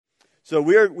So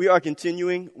we are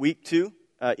continuing week 2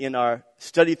 in our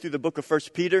study through the book of 1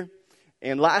 Peter.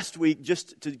 And last week,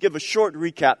 just to give a short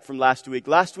recap from last week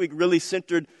really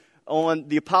centered on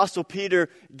the Apostle Peter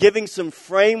giving some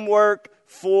framework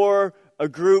for a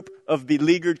group of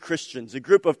beleaguered Christians, a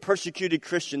group of persecuted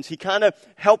Christians. He kind of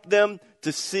helped them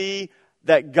to see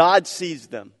that God sees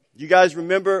them. You guys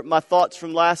remember my thoughts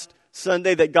from last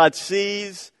Sunday that God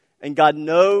sees and God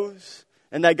knows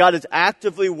and that God is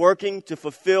actively working to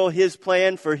fulfill His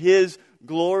plan for His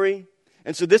glory.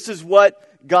 And so this is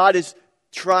what God is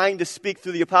trying to speak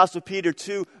through the Apostle Peter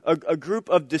to a group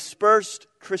of dispersed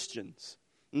Christians.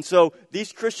 And so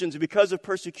these Christians, because of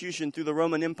persecution through the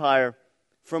Roman Empire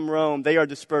from Rome, they are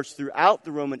dispersed throughout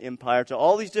the Roman Empire to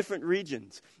all these different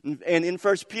regions. And in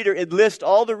 1 Peter, it lists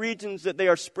all the regions that they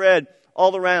are spread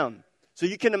all around. So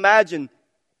you can imagine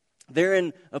they're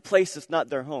in a place that's not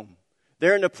their home.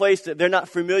 They're in a place that they're not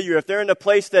familiar with. They're in a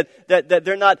place that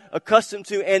they're not accustomed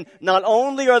to. And not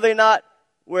only are they not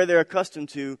where they're accustomed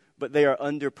to, but they are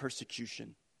under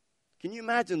persecution. Can you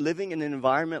imagine living in an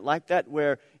environment like that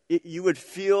where you would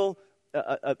feel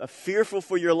fearful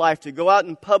for your life to go out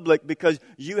in public because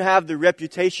you have the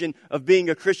reputation of being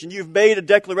a Christian? You've made a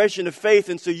declaration of faith,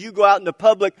 and so you go out in the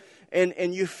public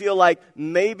and you feel like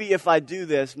maybe if I do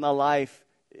this, my life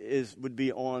would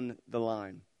be on the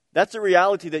line. That's a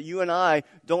reality that you and I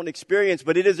don't experience,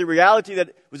 but it is a reality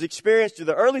that was experienced through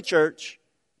the early church,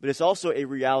 but it's also a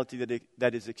reality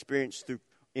that is experienced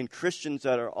in Christians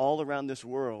that are all around this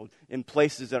world in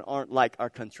places that aren't like our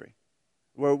country,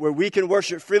 where we can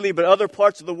worship freely, but other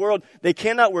parts of the world, they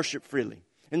cannot worship freely.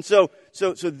 And so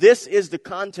this is the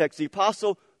context. The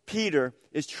Apostle Peter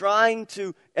is trying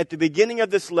to, at the beginning of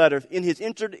this letter, in his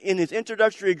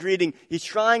introductory greeting, he's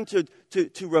trying to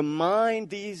remind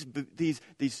these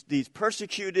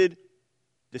persecuted,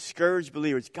 discouraged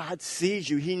believers, God sees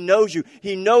you. He knows you.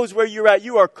 He knows where you're at.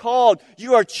 You are called.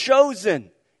 You are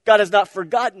chosen. God has not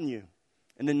forgotten you.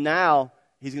 And then now,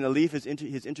 he's going to leave his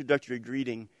introductory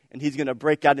greeting, and he's going to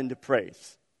break out into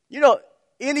praise. You know,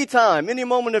 any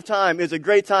moment of time is a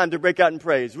great time to break out in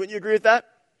praise. Wouldn't you agree with that?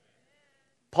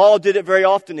 Paul did it very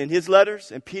often in his letters,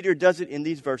 and Peter does it in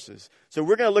these verses. So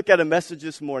we're going to look at a message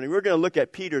this morning. We're going to look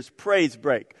at Peter's praise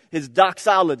break, his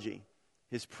doxology,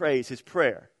 his praise, his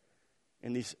prayer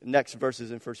in these next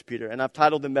verses in 1 Peter. And I've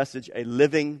titled the message, A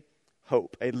Living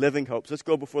Hope, A Living Hope. So let's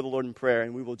go before the Lord in prayer,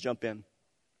 and we will jump in.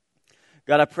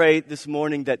 God, I pray this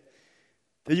morning that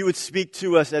you would speak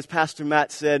to us, as Pastor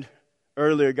Matt said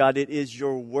earlier. God, it is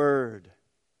your word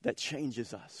that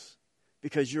changes us.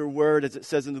 Because your word, as it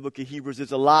says in the book of Hebrews,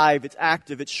 is alive, it's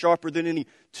active, it's sharper than any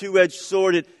two-edged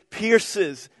sword. It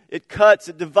pierces, it cuts,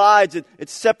 it divides, it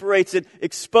separates, it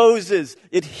exposes,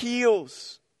 it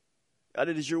heals. God,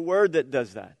 it is your word that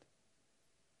does that.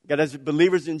 God, as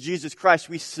believers in Jesus Christ,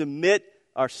 we submit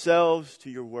ourselves to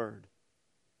your word.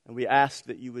 And we ask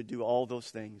that you would do all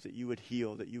those things, that you would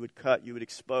heal, that you would cut, you would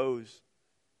expose,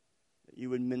 that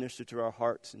you would minister to our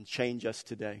hearts and change us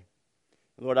today.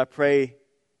 And Lord, I pray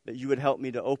that you would help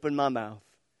me to open my mouth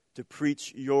to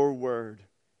preach your word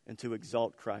and to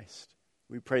exalt Christ.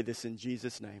 We pray this in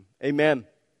Jesus' name. Amen.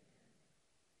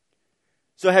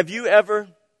 So have you ever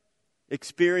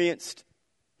experienced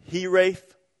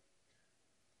He-Wraith?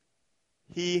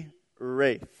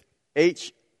 He-Wraith.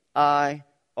 H-I-R-A-E-T-H.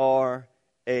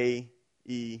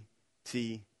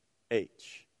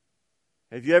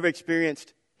 Have you ever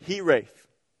experienced He-Wraith?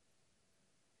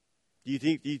 Do you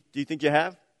think you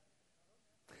have?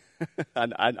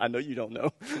 I know you don't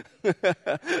know.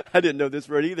 I didn't know this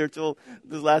word either until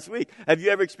this last week. Have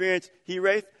you ever experienced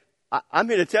He-Wraith? I'm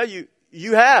here to tell you,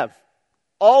 you have.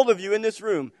 All of you in this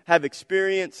room have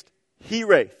experienced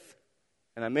He-Wraith.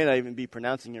 And I may not even be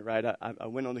pronouncing it right. I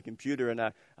went on the computer and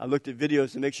I looked at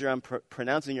videos to make sure I'm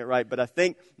pronouncing it right. But I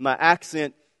think my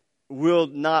accent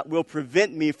will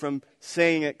prevent me from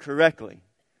saying it correctly.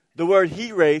 The word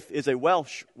He-Wraith is a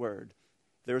Welsh word.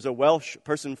 There's a Welsh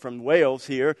person from Wales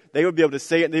here. They would be able to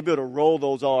say it, and they'd be able to roll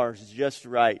those R's just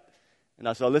right.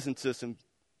 And so I listened to some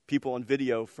people on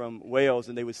video from Wales,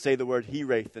 and they would say the word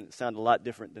He-Wraith, and it sounded a lot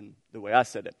different than the way I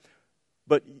said it.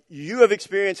 But you have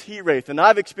experienced He-Wraith, and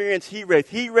I've experienced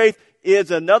He-Wraith. He-Wraith is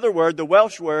another word, the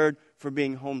Welsh word, for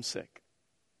being homesick,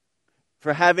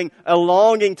 for having a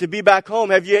longing to be back home.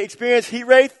 Have you experienced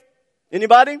He-Wraith?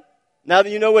 Anybody? Now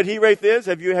that you know what He-Wraith is,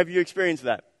 have you experienced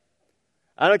that?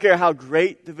 I don't care how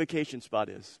great the vacation spot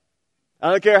is. I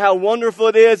don't care how wonderful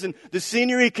it is, and the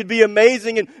scenery could be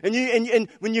amazing. And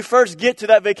when you first get to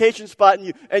that vacation spot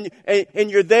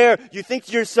and you're there, you think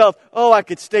to yourself, "Oh, I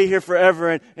could stay here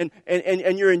forever." And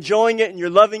you're enjoying it and you're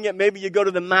loving it. Maybe you go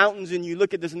to the mountains and you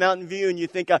look at this mountain view and you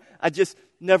think, "I just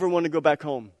never want to go back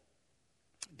home."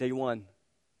 Day 1.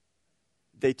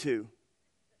 Day 2.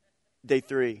 Day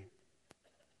 3.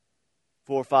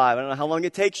 4, 5. I don't know how long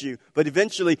it takes you, but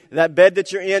eventually that bed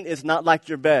that you're in is not like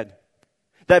your bed.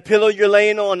 That pillow you're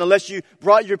laying on, unless you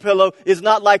brought your pillow, is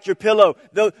not like your pillow.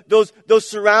 Those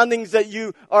surroundings that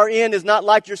you are in is not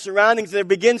like your surroundings. There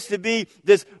begins to be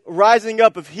this rising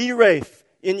up of He-Wraith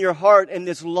in your heart, and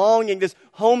this longing, this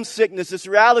homesickness, this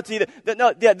reality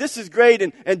that this is great,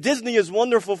 and Disney is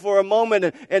wonderful for a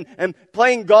moment, and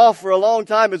playing golf for a long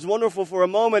time is wonderful for a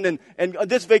moment, and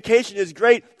this vacation is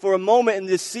great for a moment in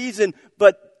this season,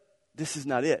 but this is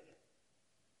not it.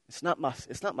 It's not my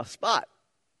spot.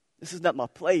 This is not my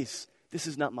place. This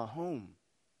is not my home.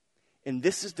 And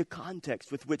this is the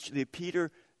context with which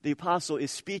Peter, the apostle, is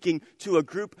speaking to a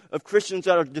group of Christians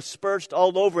that are dispersed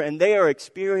all over, and they are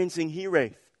experiencing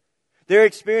He-Wraith. They're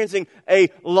experiencing a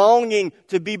longing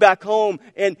to be back home,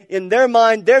 and in their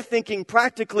mind, they're thinking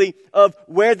practically of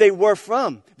where they were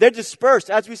from. They're dispersed,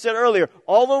 as we said earlier,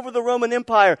 all over the Roman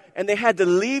Empire, and they had to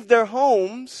leave their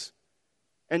homes,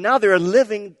 and now they're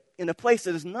living in a place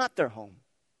that is not their home.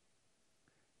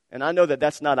 And I know that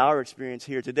that's not our experience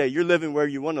here today. You're living where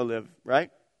you want to live,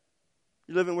 right?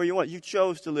 You're living where you want. You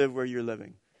chose to live where you're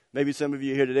living. Maybe some of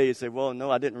you here today, you say, well, no,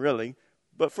 I didn't really.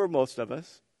 But for most of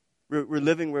us, we're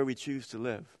living where we choose to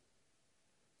live.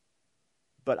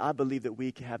 But I believe that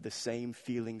we can have the same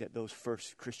feeling that those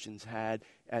first Christians had,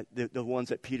 the ones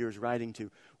that Peter is writing to.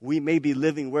 We may be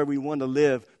living where we want to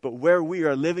live, but where we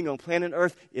are living on planet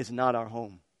Earth is not our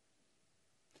home.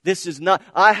 This is not,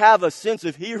 I have a sense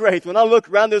of He-Wraith. When I look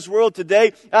around this world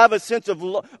today, I have a sense of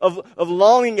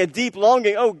longing, a deep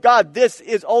longing. Oh God, this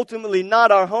is ultimately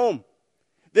not our home.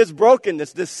 This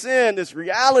brokenness, this sin, this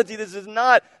reality, this is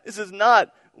not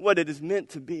what it is meant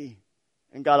to be.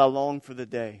 And God, I long for the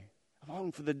day. I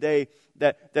long for the day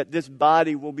that this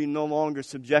body will be no longer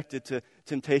subjected to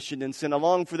temptation and sin. I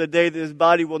long for the day that this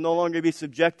body will no longer be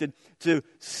subjected to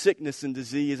sickness and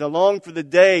disease. I long for the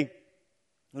day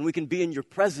when we can be in your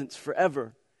presence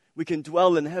forever. We can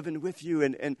dwell in heaven with you,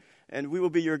 and we will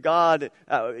be your God.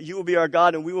 You will be our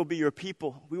God, and we will be your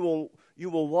people. You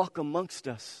will walk amongst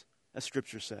us, as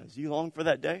Scripture says. You long for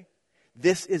that day?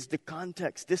 This is the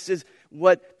context. This is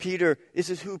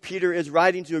who Peter is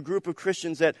writing to, a group of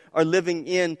Christians that are living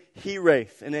in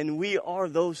He-Wraith. And we are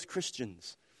those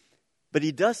Christians. But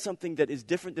he does something that is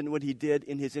different than what he did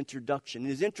in his introduction. In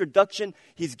his introduction,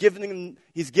 he's giving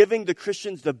the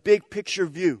Christians the big picture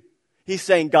view. He's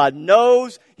saying God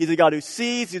knows, He's a God who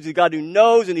sees, He's a God who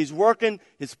knows, and He's working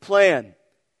His plan.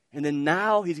 And then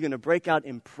now He's going to break out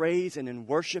in praise and in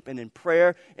worship and in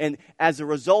prayer. And as a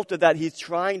result of that, He's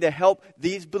trying to help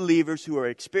these believers who are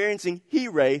experiencing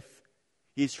He-Wraith.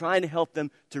 He's trying to help them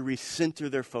to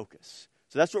recenter their focus.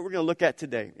 So that's what we're going to look at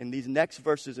today in these next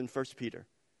verses in 1 Peter.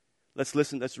 Let's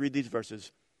read these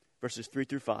verses 3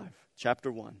 through 5, chapter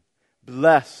 1.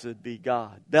 Blessed be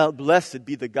God. Blessed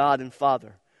be the God and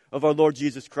Father of our Lord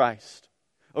Jesus Christ.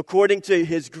 According to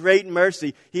His great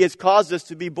mercy, He has caused us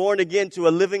to be born again to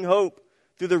a living hope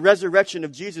through the resurrection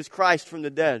of Jesus Christ from the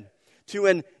dead, to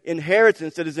an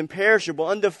inheritance that is imperishable,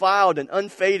 undefiled, and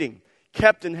unfading,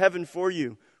 kept in heaven for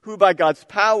you, who by God's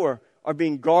power are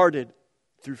being guarded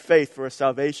through faith for a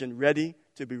salvation ready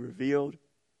to be revealed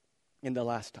in the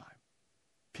last time.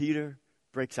 Peter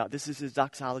breaks out. This is his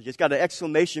doxology. It's got an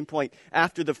exclamation point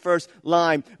after the first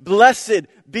line. Blessed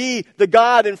be the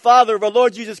God and Father of our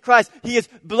Lord Jesus Christ. He is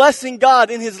blessing God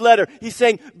in his letter. He's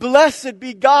saying, blessed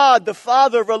be God, the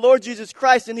Father of our Lord Jesus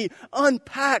Christ. And he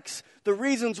unpacks the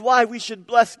reasons why we should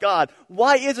bless God.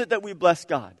 Why is it that we bless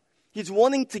God? He's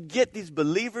wanting to get these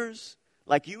believers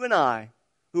like you and I,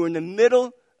 who are in the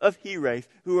middle of He-Wraith,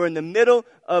 who are in the middle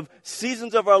of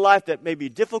seasons of our life that may be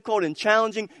difficult and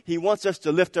challenging. He wants us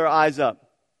to lift our eyes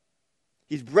up.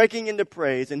 He's breaking into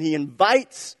praise, and He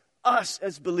invites us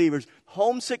as believers,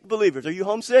 homesick believers. Are you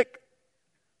homesick?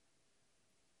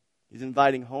 He's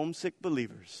inviting homesick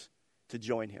believers to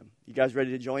join Him. You guys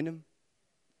ready to join Him?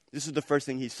 This is the first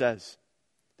thing He says.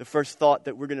 The first thought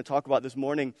that we're going to talk about this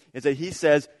morning is that he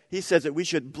says that we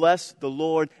should bless the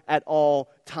Lord at all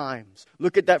times.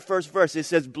 Look at that first verse. It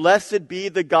says, blessed be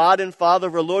the God and Father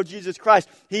of our Lord Jesus Christ.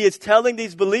 He is telling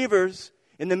these believers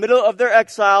in the middle of their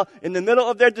exile, in the middle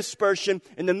of their dispersion,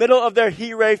 in the middle of their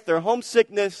He-Wraith, their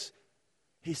homesickness.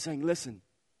 He's saying, listen,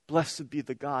 blessed be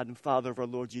the God and Father of our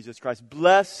Lord Jesus Christ.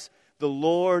 Bless the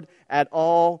Lord at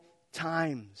all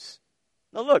times.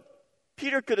 Now look,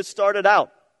 Peter could have started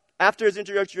out. After his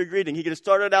introductory greeting, he could have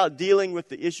started out dealing with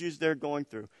the issues they're going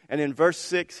through. And in verse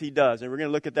 6, he does. And we're going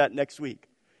to look at that next week.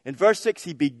 In verse 6,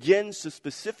 he begins to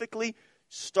specifically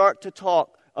start to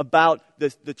talk about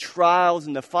the trials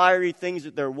and the fiery things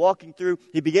that they're walking through.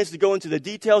 He begins to go into the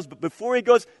details, but before he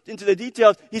goes into the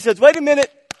details, he says, wait a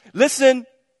minute, listen,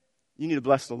 you need to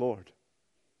bless the Lord.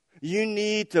 You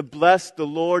need to bless the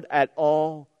Lord at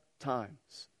all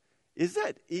times. Is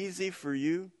that easy for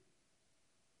you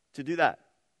to do that?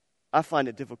 I find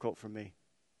it difficult for me.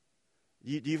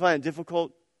 Do you find it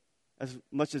difficult as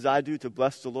much as I do to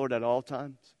bless the Lord at all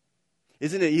times?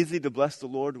 Isn't it easy to bless the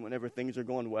Lord whenever things are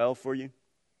going well for you?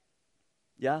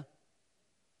 Yeah?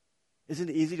 Isn't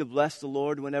it easy to bless the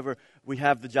Lord whenever we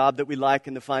have the job that we like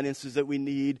and the finances that we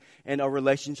need and our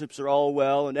relationships are all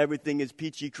well and everything is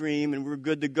peachy cream and we're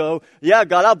good to go? Yeah,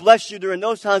 God, I'll bless you during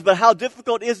those times, but how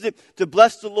difficult is it to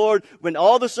bless the Lord when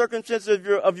all the circumstances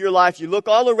of your life, you look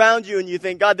all around you and you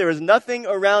think, God, there is nothing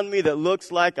around me that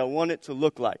looks like I want it to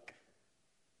look like.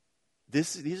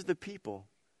 These are the people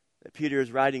that Peter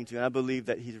is writing to, and I believe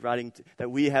that he's writing to, that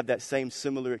we have that same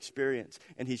similar experience.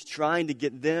 And he's trying to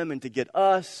get them and to get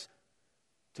us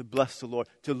to bless the Lord,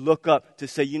 to look up, to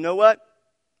say, you know what?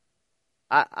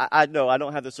 I know I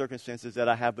don't have the circumstances that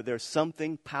I have, but there's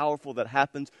something powerful that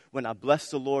happens when I bless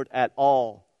the Lord at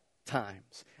all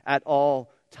times. At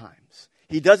all times.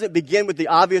 He doesn't begin with the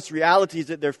obvious realities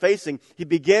that they're facing. He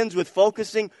begins with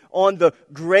focusing on the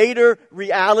greater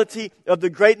reality of the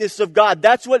greatness of God.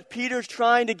 That's what Peter's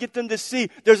trying to get them to see.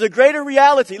 There's a greater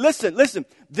reality. Listen.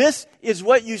 This is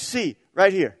what you see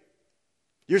right here.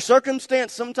 Your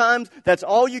circumstance, sometimes that's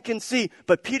all you can see.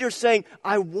 But Peter's saying,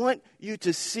 I want you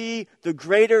to see the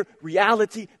greater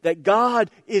reality that God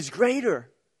is greater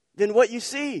than what you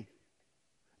see.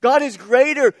 God is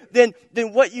greater than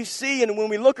what you see. And when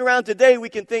we look around today, we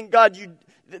can think, God,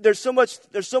 there's so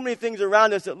many things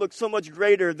around us that look so much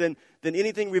greater than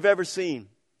anything we've ever seen,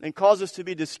 and cause us to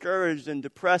be discouraged and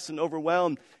depressed and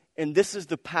overwhelmed. And this is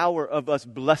the power of us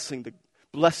blessing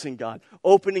God,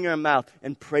 opening our mouth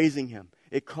and praising Him.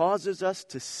 It causes us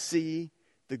to see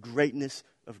the greatness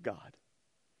of God.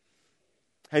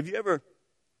 Have you ever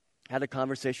had a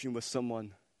conversation with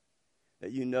someone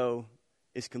that you know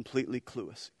is completely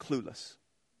clueless?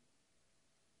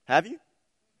 Have you?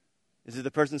 Is it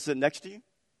the person sitting next to you?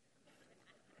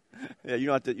 Yeah, you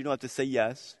don't have to say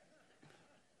yes.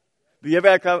 But you ever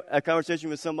had a conversation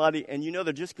with somebody and you know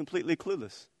they're just completely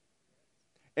clueless?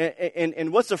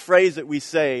 And what's the phrase that we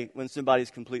say when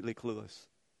somebody's completely clueless?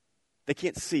 They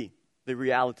can't see the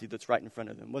reality that's right in front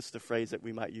of them. What's the phrase that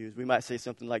we might use? We might say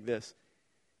something like this.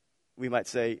 We might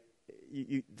say,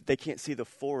 they can't see the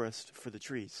forest for the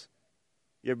trees.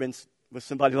 You ever been with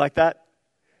somebody like that?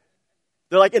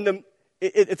 They're like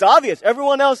it's obvious.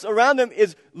 Everyone else around them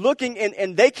is looking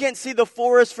and they can't see the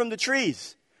forest from the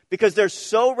trees because they're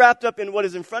so wrapped up in what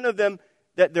is in front of them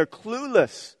that they're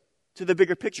clueless to the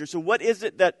bigger picture. So what is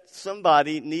it that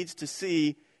somebody needs to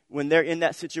see when they're in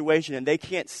that situation and they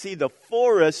can't see the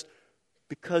forest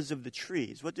because of the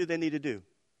trees? What do they need to do?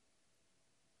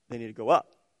 They need to go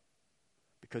up.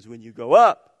 Because when you go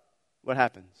up, what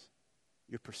happens?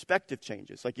 Your perspective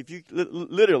changes. Like if you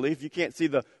can't see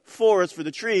the forest for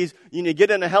the trees, you need to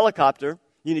get in a helicopter,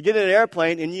 you need to get in an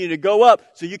airplane, and you need to go up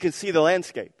so you can see the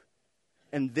landscape.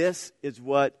 And this is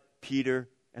what Peter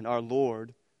and our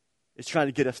Lord is trying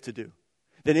to get us to do.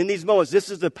 That in these moments, this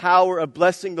is the power of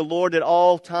blessing the Lord at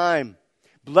all time.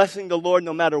 Blessing the Lord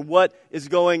no matter what is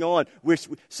going on.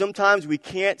 Sometimes we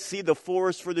can't see the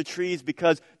forest for the trees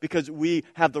because we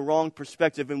have the wrong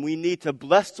perspective, and we need to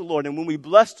bless the Lord. And when we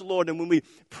bless the Lord and when we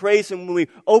praise Him, when we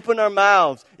open our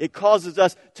mouths, it causes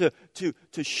us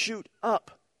to shoot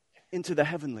up into the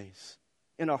heavenlies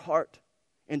in our heart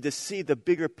and to see the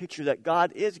bigger picture that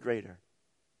God is greater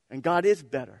and God is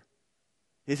better.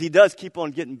 He does keep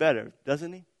on getting better,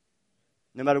 doesn't He?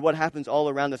 No matter what happens all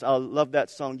around us, I love that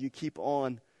song, you keep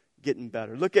on getting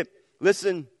better.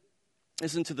 Listen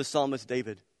to the psalmist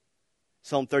David.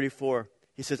 Psalm 34,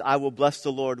 he says, I will bless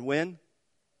the Lord when?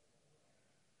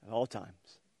 At all times.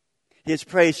 His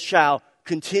praise shall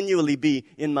continually be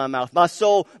in my mouth. My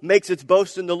soul makes its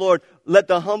boast in the Lord. Let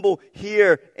the humble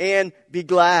hear and be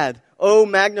glad. Oh,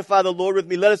 magnify the Lord with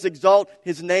me. Let us exalt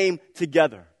His name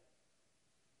together.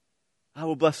 I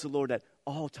will bless the Lord at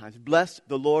all times. Bless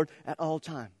the Lord at all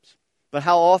times. But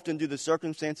how often do the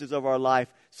circumstances of our life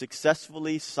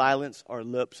successfully silence our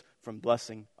lips from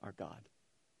blessing our God?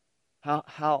 How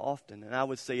often? And I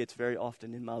would say it's very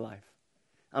often in my life.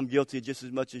 I'm guilty just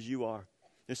as much as you are.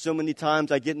 There's so many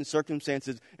times I get in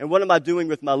circumstances, and what am I doing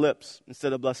with my lips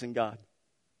instead of blessing God?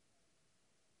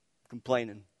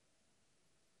 Complaining.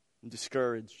 I'm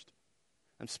discouraged.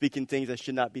 I'm speaking things I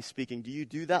should not be speaking. Do you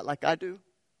do that like I do?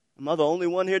 Am I the only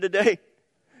one here today?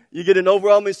 You get in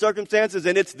overwhelming circumstances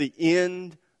and it's the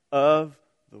end of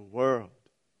the world.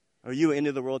 Are you an end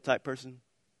of the world type person?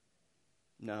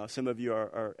 No, some of you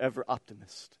are ever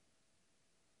optimist.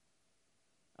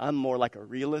 I'm more like a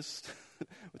realist,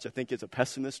 which I think is a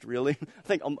pessimist, really.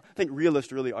 I think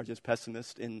realists really are just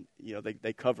pessimists, and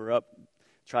they cover up,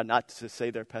 try not to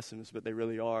say they're pessimists, but they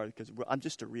really are, because I'm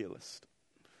just a realist.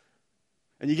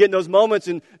 And you get in those moments,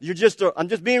 and I'm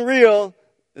just being real.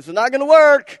 This is not going to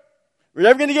work. We're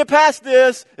never going to get past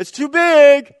this. It's too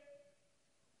big.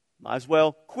 Might as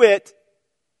well quit.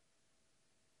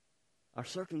 Our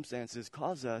circumstances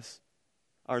cause us,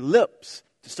 our lips,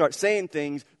 to start saying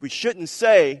things we shouldn't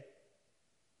say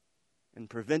and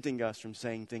preventing us from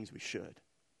saying things we should.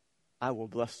 I will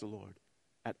bless the Lord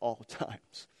at all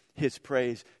times. His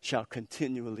praise shall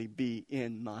continually be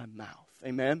in my mouth.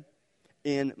 Amen?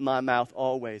 In my mouth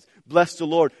always. Bless the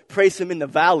Lord. Praise Him in the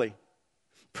valley.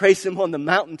 Praise Him on the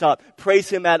mountaintop. Praise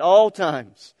Him at all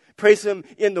times. Praise Him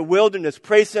in the wilderness.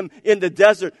 Praise Him in the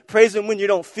desert. Praise Him when you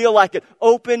don't feel like it.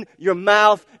 Open your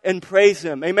mouth and praise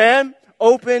Him. Amen?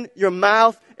 Open your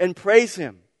mouth and praise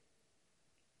Him.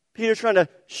 Peter's trying to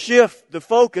shift the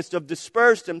focus of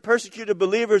dispersed and persecuted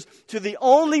believers to the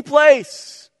only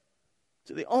place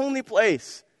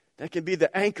that can be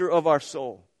the anchor of our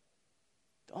soul.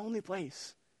 The only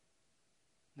place.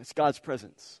 That's God's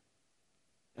presence.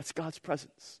 That's God's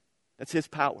presence. That's His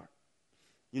power.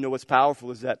 You know what's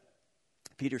powerful is that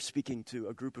Peter's speaking to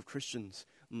a group of Christians.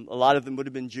 A lot of them would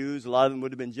have been Jews. A lot of them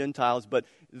would have been Gentiles. But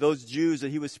those Jews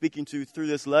that he was speaking to through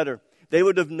this letter, they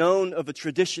would have known of a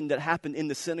tradition that happened in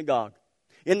the synagogue.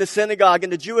 In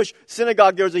the Jewish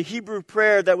synagogue, there was a Hebrew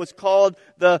prayer that was called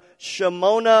the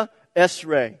Shemona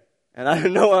Esrei. And I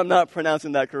know I'm not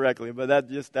pronouncing that correctly, but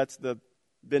that's the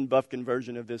Ben Bufkin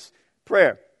version of this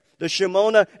prayer. The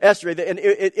Shemona Esrei, and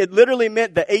it literally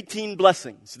meant the 18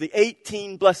 blessings. The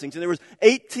 18 blessings. And there was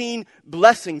 18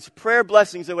 blessings, prayer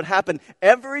blessings that would happen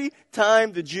every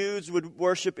time the Jews would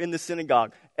worship in the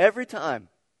synagogue. Every time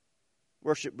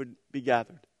worship would be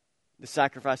gathered, the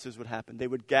sacrifices would happen. They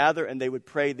would gather and they would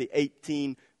pray the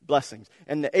 18 blessings.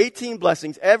 And the 18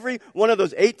 blessings, every one of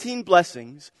those 18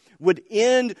 blessings would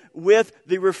end with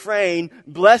the refrain,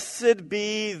 "Blessed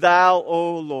be thou,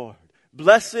 O Lord.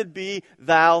 Blessed be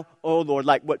thou, O Lord."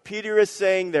 Like what Peter is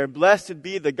saying there, blessed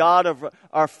be the God of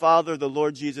our Father, the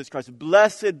Lord Jesus Christ.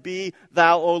 Blessed be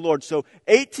thou, O Lord. So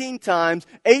 18 times,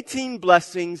 18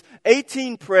 blessings,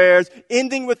 18 prayers,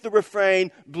 ending with the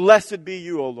refrain, "Blessed be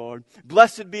you, O Lord.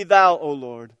 Blessed be thou, O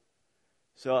Lord."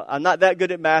 So I'm not that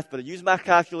good at math, but I used my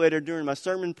calculator during my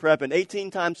sermon prep, and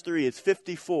 18 times 3 is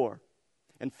 54.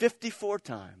 And 54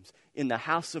 times in the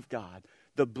house of God,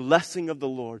 the blessing of the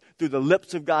Lord through the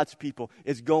lips of God's people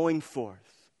is going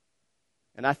forth.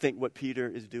 And I think what Peter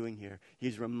is doing here,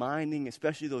 he's reminding,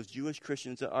 especially those Jewish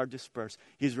Christians that are dispersed,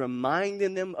 he's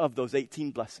reminding them of those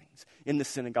 18 blessings in the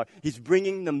synagogue. He's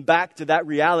bringing them back to that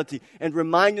reality and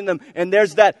reminding them. And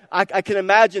there's that, I can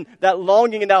imagine that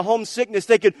longing and that homesickness.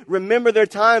 They could remember their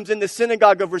times in the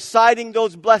synagogue of reciting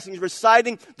those blessings,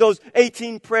 reciting those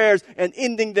 18 prayers, and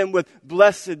ending them with,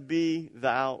 "Blessed be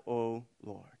thou, O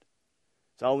Lord."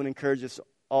 So I would encourage us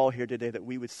all here today that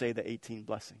we would say the 18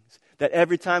 blessings. That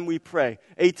every time we pray,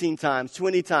 18 times,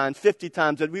 20 times, 50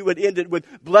 times, that we would end it with,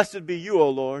 "Blessed be you, O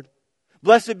Lord.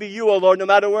 Blessed be you, O Lord, no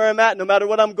matter where I'm at, no matter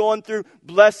what I'm going through.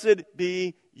 Blessed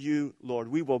be you, Lord."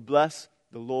 We will bless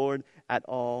the Lord at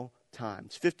all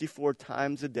times. 54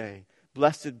 times a day.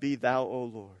 Blessed be thou, O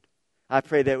Lord. I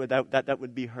pray that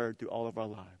would be heard through all of our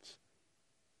lives.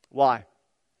 Why?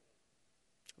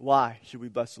 Why should we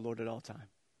bless the Lord at all times?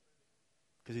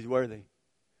 Because He's worthy.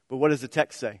 But what does the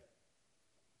text say?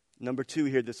 Number 2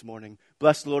 here this morning.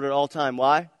 Bless the Lord at all time.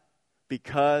 Why?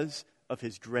 Because of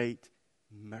His great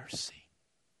mercy.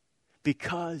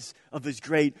 Because of His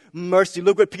great mercy.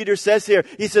 Look what Peter says here.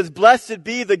 He says, "Blessed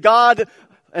be the God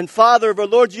and Father of our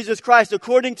Lord Jesus Christ,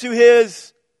 according to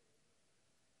His..."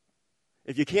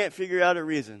 If you can't figure out a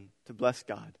reason to bless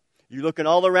God, you're looking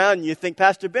all around and you think,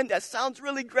 "Pastor Ben, that sounds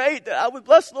really great. I would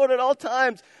bless the Lord at all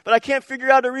times, but I can't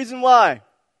figure out a reason why."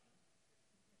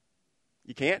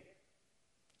 You can't?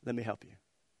 Let me help you.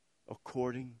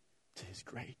 According to His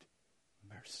great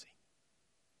mercy.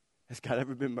 Has God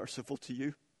ever been merciful to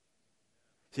you?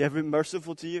 Has He ever been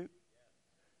merciful to you?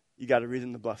 You got a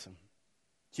reason to bless Him.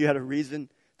 You had a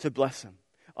reason to bless Him.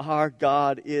 Our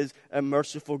God is a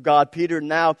merciful God. Peter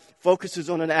now focuses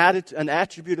on an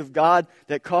attribute of God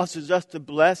that causes us to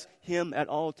bless Him at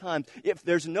all times. If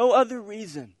there's no other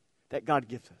reason that God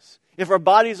gives us. If our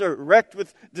bodies are wrecked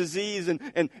with disease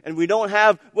and we don't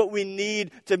have what we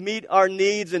need to meet our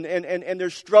needs and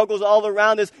there's struggles all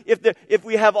around us, if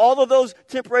we have all of those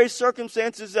temporary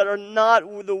circumstances that are not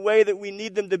the way that we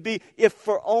need them to be, if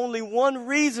for only one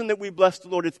reason that we bless the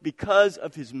Lord, it's because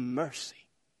of His mercy.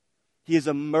 He is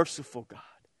a merciful God.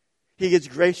 He is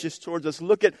gracious towards us.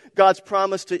 Look at God's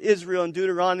promise to Israel in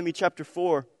Deuteronomy chapter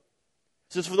 4.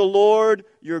 It says, "For the Lord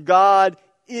your God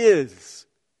is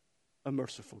a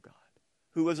merciful God."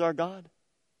 Who is our God?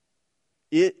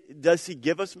 Does He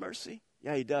give us mercy?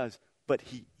 Yeah, He does. But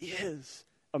He is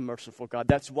a merciful God.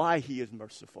 That's why He is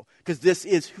merciful. Because this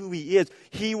is who He is.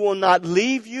 He will not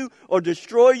leave you or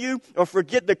destroy you or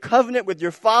forget the covenant with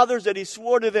your fathers that He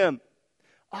swore to them.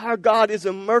 Our God is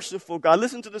a merciful God.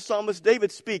 Listen to the psalmist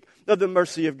David speak of the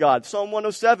mercy of God. Psalm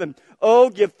 107. "Oh,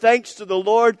 give thanks to the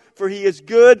Lord, for He is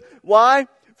good." Why?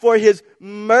 "For His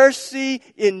mercy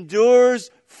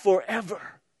endures forever."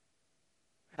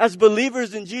 As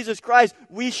believers in Jesus Christ,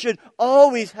 we should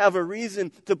always have a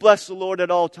reason to bless the Lord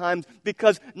at all times,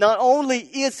 because not only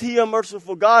is He a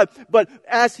merciful God, but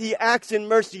as He acts in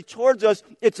mercy towards us,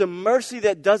 it's a mercy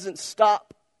that doesn't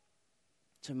stop.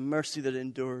 It's a mercy that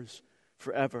endures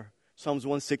forever. Psalms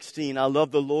 116, "I love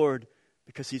the Lord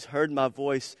because He's heard my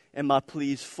voice and my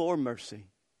pleas for mercy.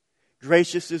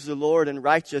 Gracious is the Lord and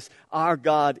righteous. Our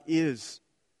God is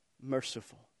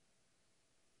merciful."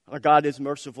 Our God is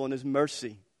merciful, and His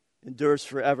mercy endures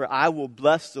forever. I will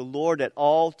bless the Lord at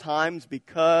all times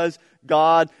because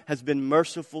God has been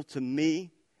merciful to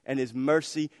me, and His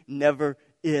mercy never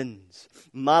ends.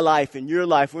 My life and your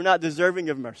life, we're not deserving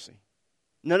of mercy.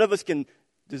 None of us can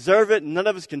deserve it. None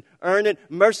of us can earn it.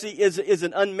 Mercy is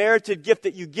an unmerited gift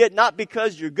that you get, not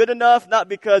because you're good enough, not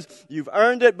because you've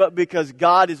earned it, but because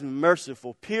God is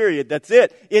merciful. Period. That's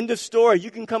it. End of story.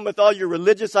 You can come with all your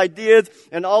religious ideas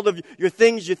and all of your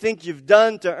things you think you've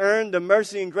done to earn the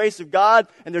mercy and grace of God,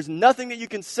 and there's nothing that you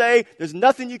can say. There's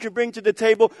nothing you can bring to the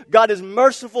table. God is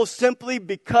merciful simply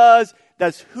because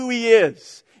that's who He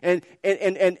is. And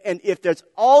if that's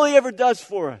all He ever does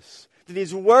for us, then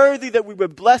He's worthy that we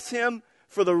would bless Him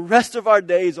for the rest of our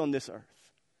days on this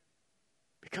earth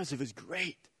because of His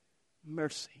great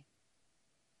mercy.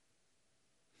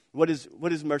 What is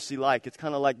mercy like? It's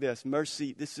kind of like this.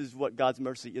 Mercy, this is what God's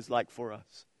mercy is like for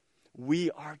us. We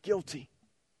are guilty.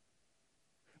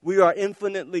 We are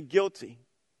infinitely guilty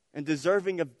and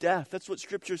deserving of death. That's what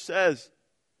Scripture says,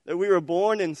 that we were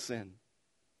born in sin.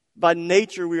 By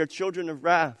nature, we are children of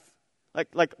wrath,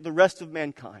 like the rest of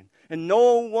mankind. And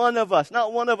no one of us,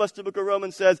 not one of us, the book of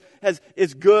Romans says,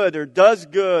 is good or does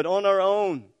good on our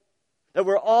own. That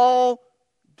we're all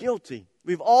guilty.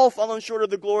 We've all fallen short of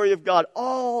the glory of God.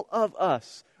 All of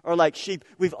us are like sheep.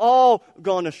 We've all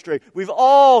gone astray. We've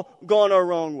all gone our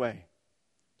wrong way.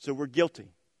 So we're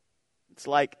guilty. It's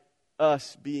like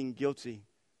us being guilty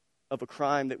of a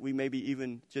crime that we maybe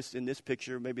even, just in this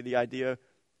picture, maybe the idea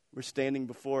we're standing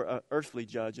before an earthly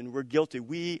judge and we're guilty.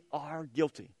 We are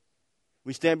guilty.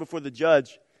 We stand before the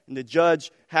judge, and the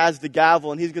judge has the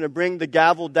gavel, and he's going to bring the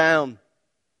gavel down.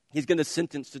 He's going to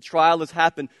sentence. The trial has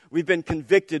happened. We've been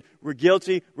convicted. We're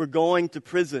guilty. We're going to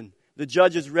prison. The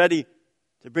judge is ready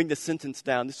to bring the sentence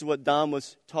down. This is what Don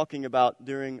was talking about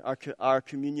during our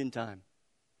communion time.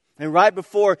 And right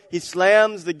before he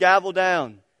slams the gavel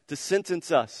down to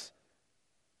sentence us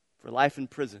for life in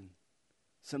prison,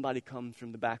 somebody comes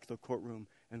from the back of the courtroom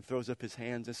and throws up his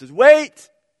hands and says, Wait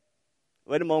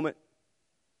a moment.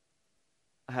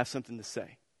 I have something to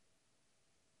say.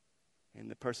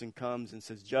 And the person comes and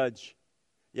says, Judge,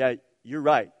 yeah, you're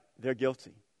right. They're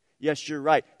guilty. Yes, you're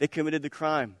right. They committed the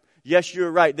crime. Yes,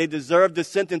 you're right. They deserve the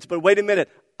sentence. But wait a minute.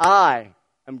 I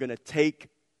am going to take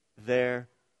their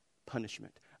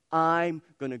punishment. I'm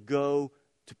going to go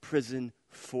to prison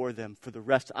for them for the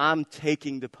rest. I'm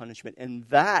taking the punishment. And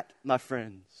that, my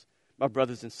friends, my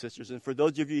brothers and sisters, and for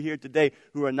those of you here today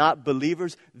who are not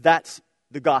believers, that's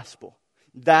the gospel.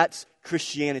 That's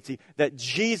Christianity. That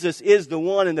Jesus is the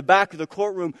one in the back of the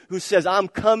courtroom who says, I'm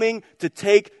coming to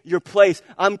take your place.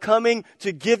 I'm coming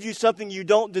to give you something you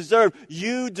don't deserve.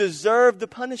 You deserve the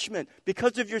punishment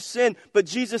because of your sin. But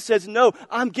Jesus says, no,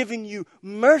 I'm giving you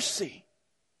mercy.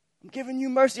 I'm giving you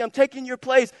mercy. I'm taking your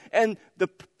place. And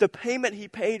the payment He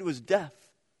paid was death.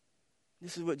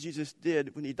 This is what Jesus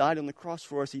did when He died on the cross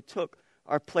for us. He took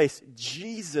our place.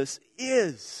 Jesus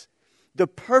is the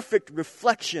perfect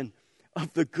reflection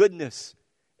of the goodness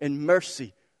and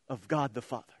mercy of God the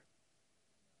Father.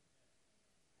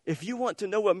 If you want to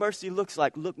know what mercy looks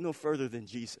like, look no further than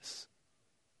Jesus.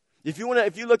 If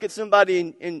you look at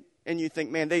somebody and you think,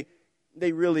 man,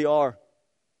 they really are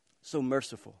so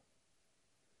merciful.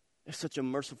 they're such a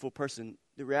merciful person.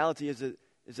 The reality is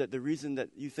that the reason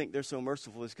that you think they're so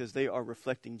merciful is because they are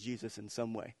reflecting Jesus in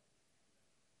some way.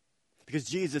 Because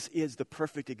Jesus is the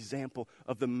perfect example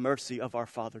of the mercy of our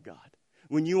Father God.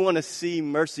 When you want to see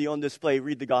mercy on display,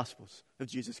 read the Gospels of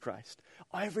Jesus Christ.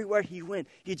 Everywhere he went,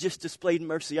 he just displayed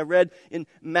mercy. I read in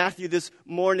Matthew this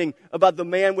morning about the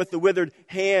man with the withered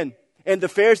hand. And the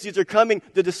Pharisees are coming.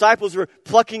 The disciples were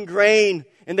plucking grain,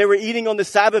 and they were eating on the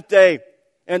Sabbath day.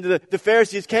 And the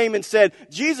Pharisees came and said,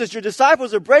 Jesus, your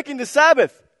disciples are breaking the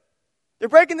Sabbath. They're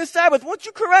breaking the Sabbath. Won't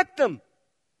you correct them?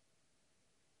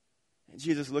 And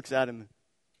Jesus looks at him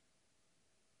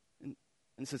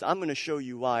and says, I'm going to show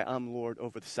you why I'm Lord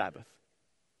over the Sabbath.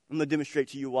 I'm going to demonstrate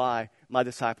to you why my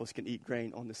disciples can eat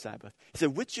grain on the Sabbath. He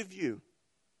said, which of you,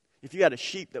 if you had a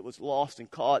sheep that was lost and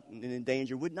caught and in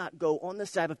danger, would not go on the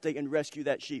Sabbath day and rescue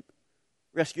that sheep,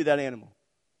 rescue that animal?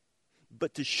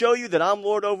 But to show you that I'm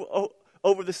Lord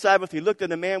over the Sabbath, he looked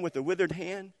at a man with a withered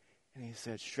hand and he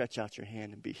said, stretch out your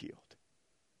hand and be healed.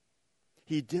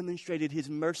 He demonstrated his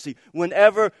mercy.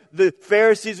 Whenever the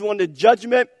Pharisees wanted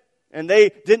judgment and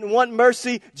they didn't want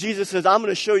mercy, Jesus says, I'm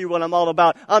going to show you what I'm all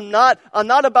about. I'm not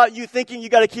about you thinking you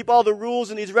got to keep all the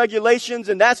rules and these regulations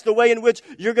and that's the way in which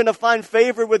you're going to find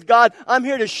favor with God. I'm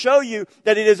here to show you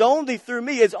that it is only through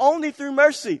me. It's only through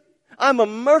mercy. I'm a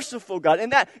merciful God.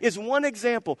 And that is one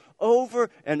example over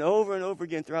and over and over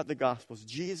again throughout the Gospels.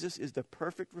 Jesus is the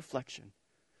perfect reflection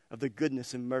of the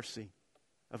goodness and mercy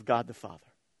of God the Father.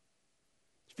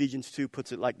 Ephesians 2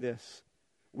 puts it like this.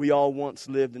 We all once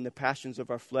lived in the passions of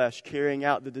our flesh, carrying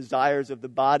out the desires of the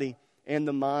body and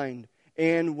the mind,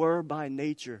 and were by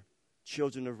nature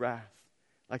children of wrath,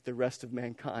 like the rest of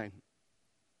mankind.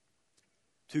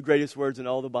 Two greatest words in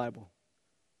all the Bible.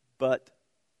 But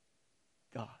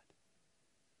God.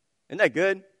 Isn't that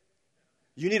good?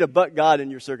 You need a but God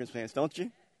in your circumstance, don't you?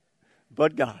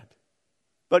 But God.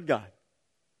 But God.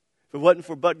 If it wasn't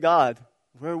for but God,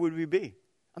 where would we be?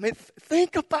 I mean,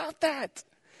 think about that.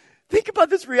 Think about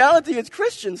this reality as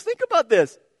Christians. Think about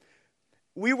this.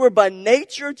 We were by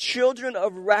nature children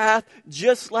of wrath,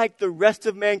 just like the rest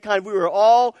of mankind. We were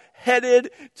all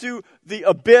headed to the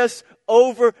abyss,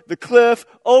 over the cliff,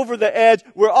 over the edge.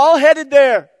 We're all headed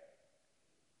there.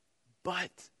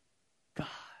 But God.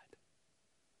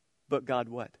 But God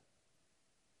what?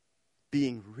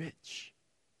 Being rich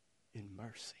in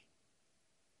mercy.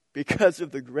 Because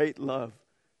of the great love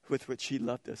with which he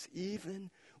loved us, even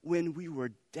when we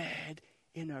were dead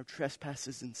in our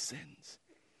trespasses and sins,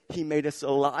 he made us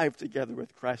alive together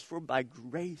with Christ. For by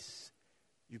grace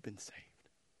you've been saved.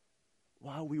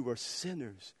 While we were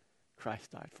sinners,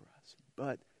 Christ died for us.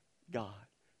 But God,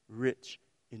 rich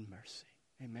in mercy.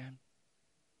 Amen.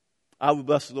 I will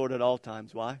bless the Lord at all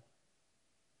times. Why?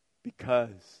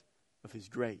 Because of his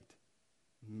great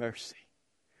mercy.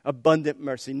 Abundant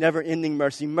mercy, never-ending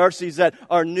mercy, mercies that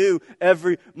are new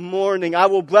every morning. I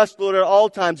will bless the Lord at all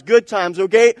times, good times,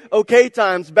 okay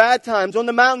times, bad times, on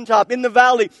the mountaintop, in the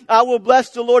valley. I will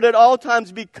bless the Lord at all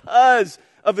times because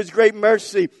of his great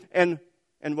mercy. And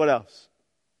what else?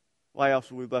 Why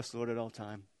else will we bless the Lord at all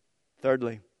time?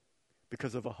 Thirdly,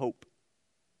 because of a hope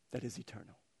that is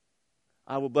eternal.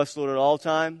 I will bless the Lord at all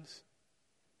times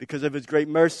because of his great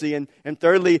mercy. And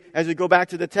thirdly, as we go back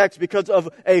to the text, because of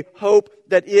a hope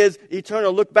that is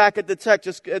eternal. Look back at the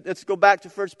text. Let's go back to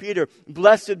 1 Peter.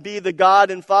 Blessed be the God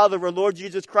and Father of our Lord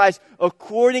Jesus Christ,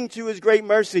 according to his great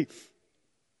mercy.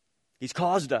 He's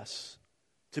caused us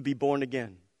to be born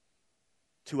again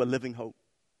to a living hope.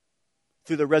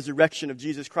 Through the resurrection of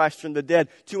Jesus Christ from the dead,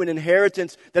 to an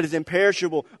inheritance that is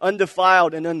imperishable,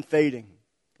 undefiled, and unfading.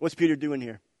 What's Peter doing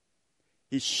here?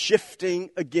 He's shifting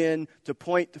again to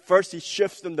point. First, he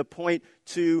shifts them to point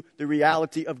to the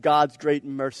reality of God's great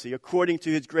mercy, according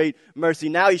to his great mercy.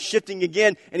 Now he's shifting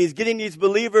again, and he's getting these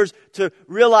believers to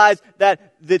realize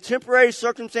that the temporary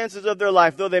circumstances of their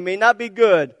life, though they may not be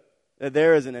good, that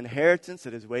there is an inheritance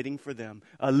that is waiting for them.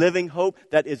 A living hope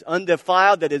that is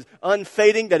undefiled, that is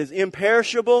unfading, that is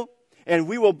imperishable. And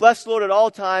we will bless the Lord at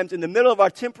all times in the middle of our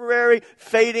temporary,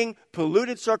 fading,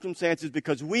 polluted circumstances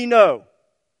because we know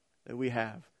that we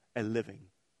have a living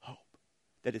hope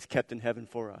that is kept in heaven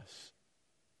for us.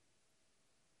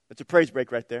 That's a praise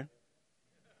break right there.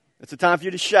 It's a time for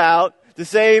you to shout, to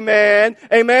say amen.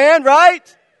 Amen,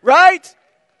 right? Right?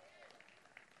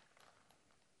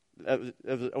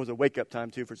 That was a wake-up time,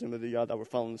 too, for some of y'all that were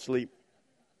falling asleep.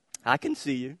 I can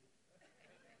see you.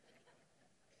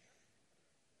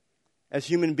 As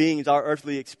human beings, our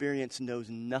earthly experience knows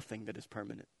nothing that is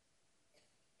permanent.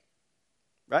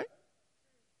 Right?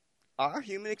 Our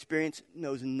human experience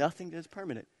knows nothing that is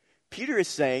permanent. Peter is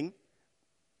saying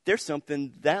there's something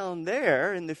down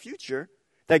there in the future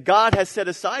that God has set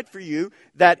aside for you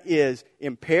that is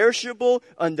imperishable,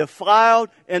 undefiled,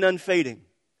 and unfading.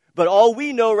 But all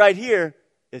we know right here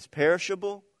is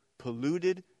perishable,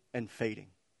 polluted, and fading.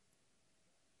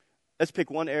 Let's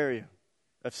pick one area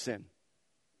of sin.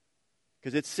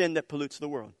 Because it's sin that pollutes the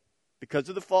world. Because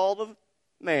of the fall of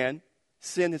man,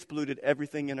 sin has polluted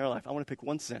everything in our life. I want to pick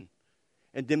one sin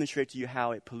and demonstrate to you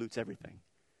how it pollutes everything.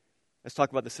 Let's talk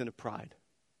about the sin of pride.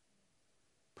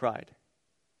 Pride.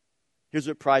 Here's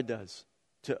what pride does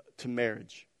to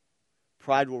marriage.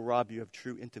 Pride will rob you of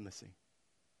true intimacy.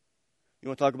 You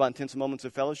want to talk about intense moments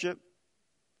of fellowship?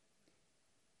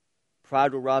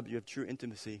 Pride will rob you of true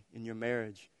intimacy in your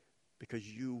marriage because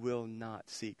you will not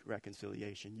seek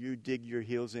reconciliation. You dig your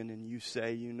heels in and you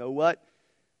say, you know what?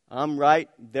 I'm right,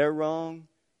 they're wrong,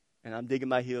 and I'm digging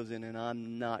my heels in and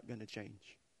I'm not going to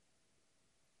change.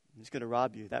 It's going to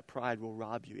rob you. That pride will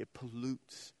rob you. It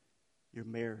pollutes your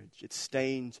marriage. It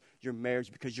stains your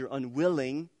marriage because you're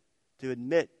unwilling to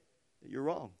admit that you're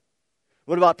wrong.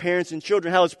 What about parents and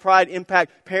children? How does pride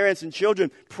impact parents and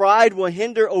children? Pride will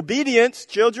hinder obedience,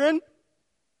 children.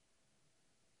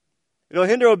 It'll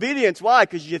hinder obedience. Why?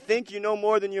 Because you think you know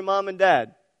more than your mom and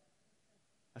dad.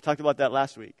 I talked about that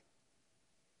last week.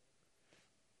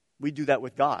 We do that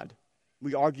with God.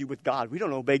 We argue with God. We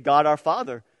don't obey God our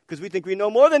Father because we think we know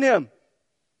more than Him.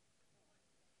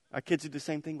 Our kids do the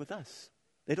same thing with us.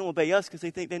 They don't obey us because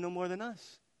they think they know more than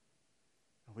us.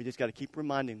 We just got to keep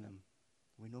reminding them,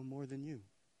 we know more than you.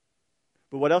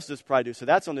 But what else does pride do? So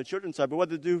that's on the children's side. But what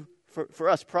does it do for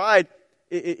us? Pride,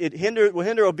 it will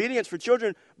hinder obedience for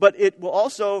children, but it will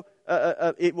also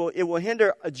it will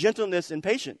hinder a gentleness and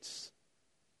patience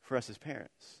for us as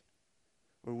parents.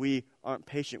 Where we aren't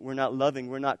patient, we're not loving,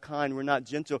 we're not kind, we're not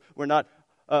gentle, we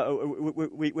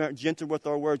aren't gentle with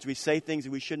our words. We say things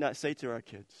that we should not say to our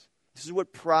kids. This is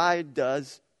what pride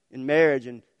does in marriage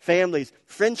and families.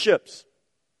 Friendships.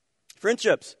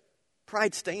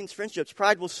 Pride stains friendships.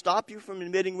 Pride will stop you from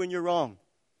admitting when you're wrong.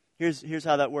 Here's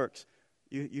how that works.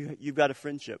 You've got a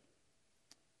friendship,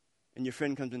 and your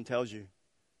friend comes and tells you,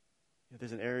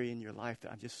 there's an area in your life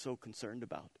that I'm just so concerned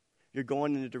about. You're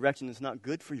going in a direction that's not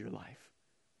good for your life.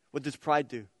 What does pride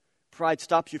do? Pride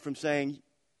stops you from saying,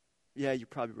 yeah, you're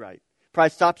probably right.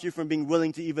 Pride stops you from being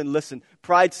willing to even listen.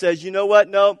 Pride says, you know what?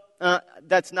 No,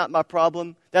 that's not my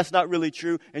problem. That's not really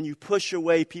true. And you push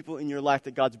away people in your life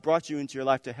that God's brought you into your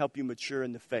life to help you mature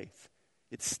in the faith.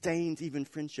 It stains even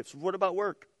friendships. What about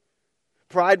work?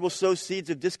 Pride will sow seeds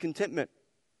of discontentment,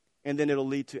 and then it'll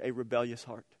lead to a rebellious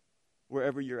heart.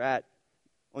 Wherever you're at,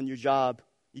 on your job,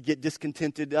 you get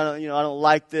discontented. I don't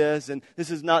like this, and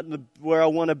this is not where I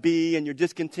want to be, and you're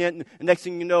discontent. And next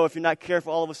thing you know, if you're not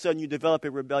careful, all of a sudden you develop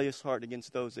a rebellious heart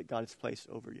against those that God has placed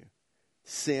over you.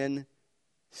 Sin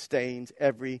stains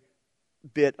every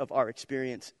bit of our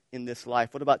experience in this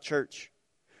life. What about church?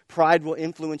 Pride will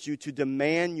influence you to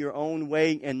demand your own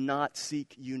way and not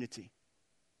seek unity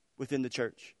within the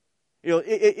church.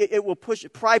 It will push.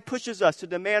 Pride pushes us to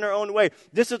demand our own way.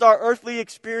 This is our earthly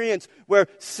experience where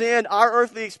sin, our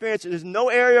earthly experience, there's no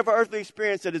area of our earthly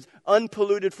experience that is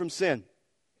unpolluted from sin.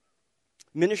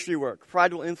 Ministry work.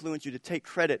 Pride will influence you to take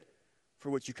credit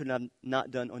for what you could have not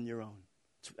done on your own.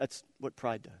 That's what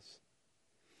pride does.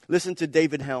 Listen to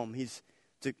David Helm.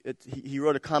 He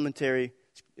wrote a commentary.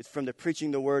 It's from the Preaching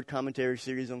the Word commentary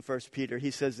series on 1 Peter. He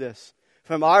says this,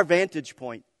 from our vantage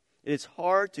point, it is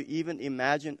hard to even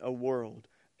imagine a world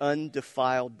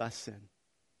undefiled by sin.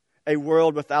 A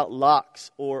world without locks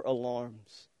or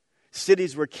alarms.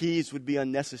 Cities where keys would be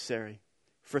unnecessary,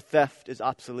 for theft is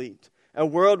obsolete. A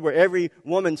world where every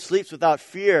woman sleeps without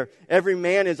fear, every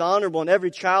man is honorable, and every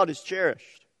child is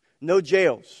cherished. No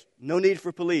jails, no need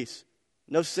for police,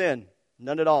 no sin,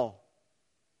 none at all.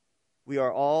 We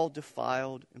are all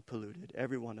defiled and polluted.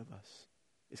 Every one of us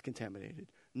is contaminated.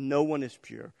 No one is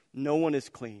pure. No one is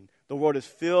clean. The world is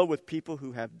filled with people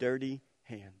who have dirty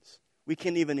hands. We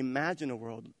can't even imagine a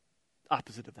world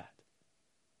opposite of that.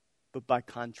 But by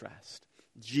contrast,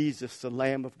 Jesus, the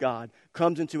Lamb of God,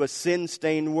 comes into a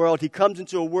sin-stained world. He comes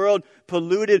into a world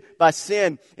polluted by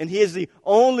sin. And He is the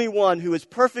only one who is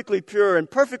perfectly pure and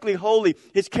perfectly holy.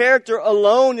 His character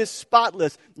alone is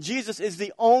spotless. Jesus is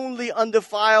the only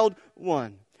undefiled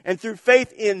one. And through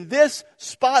faith in this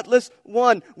spotless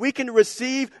one, we can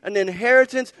receive an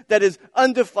inheritance that is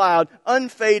undefiled,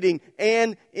 unfading,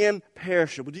 and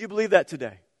imperishable. Do you believe that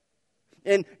today?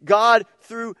 And God,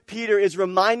 through Peter, is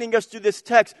reminding us through this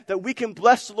text that we can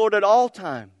bless the Lord at all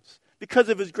times because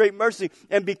of His great mercy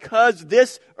and because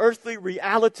this earthly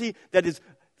reality that is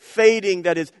fading,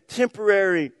 that is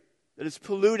temporary, that is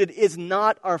polluted, is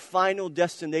not our final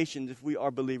destination if we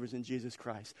are believers in Jesus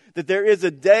Christ. That there is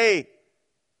a day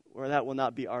or that will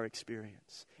not be our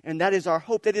experience. And that is our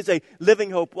hope. That is a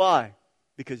living hope. Why?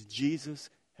 Because Jesus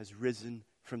has risen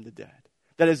from the dead.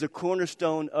 That is the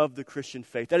cornerstone of the Christian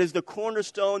faith. That is the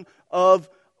cornerstone of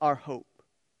our hope.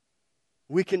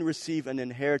 We can receive an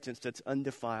inheritance that's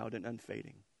undefiled and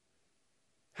unfading.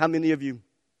 How many of you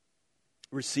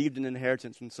received an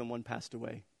inheritance when someone passed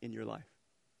away in your life?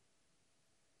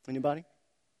 Anybody?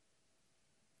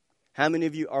 How many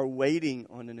of you are waiting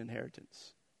on an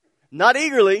inheritance? Not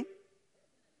eagerly.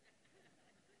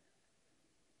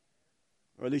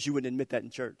 Or at least you wouldn't admit that in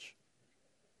church.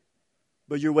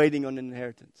 But you're waiting on an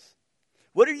inheritance.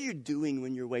 What are you doing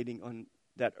when you're waiting on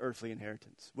that earthly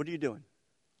inheritance? What are you doing?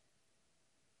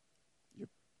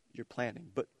 You're planning.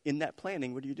 But in that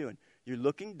planning, what are you doing? You're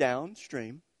looking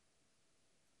downstream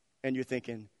and you're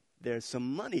thinking, there's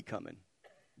some money coming.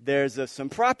 There's some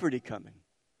property coming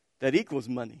that equals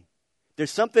money.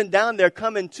 There's something down there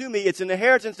coming to me. It's an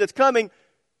inheritance that's coming.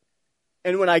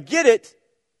 And when I get it,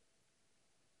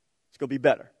 it's going to be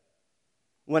better.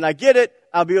 When I get it,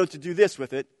 I'll be able to do this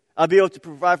with it. I'll be able to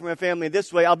provide for my family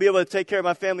this way. I'll be able to take care of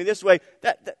my family this way.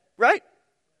 Right?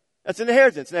 That's an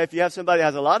inheritance. Now, if you have somebody that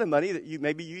has a lot of money,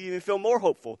 maybe you even feel more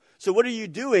hopeful. So what are you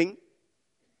doing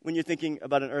when you're thinking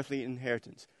about an earthly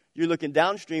inheritance? You're looking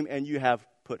downstream and you have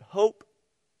put hope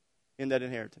in that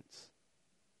inheritance.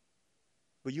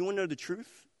 But you want to know the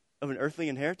truth of an earthly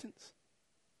inheritance?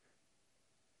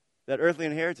 That earthly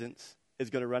inheritance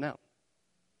is going to run out.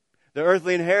 The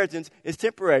earthly inheritance is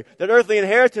temporary. That earthly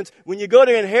inheritance, when you go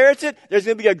to inherit it, there's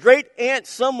going to be a great aunt,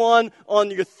 someone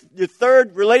on your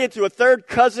third, related to a third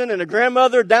cousin and a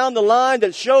grandmother down the line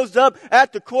that shows up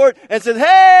at the court and says,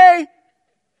 hey,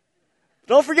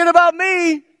 don't forget about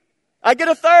me. I get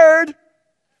a third.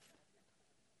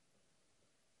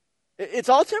 It's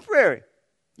all temporary.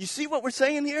 You see what we're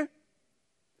saying here?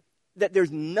 That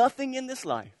there's nothing in this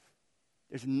life,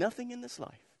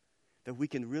 that we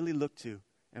can really look to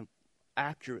and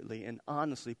accurately and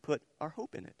honestly put our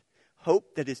hope in it.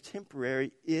 Hope that is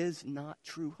temporary is not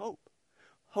true hope.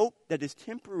 Hope that is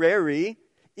temporary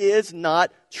is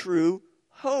not true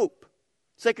hope.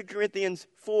 2 Corinthians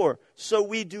 4, so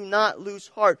we do not lose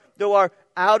heart. Though our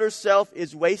outer self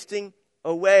is wasting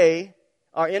away,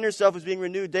 our inner self is being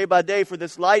renewed day by day, for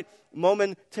this light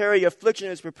momentary affliction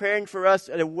is preparing for us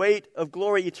a weight of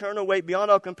glory, eternal weight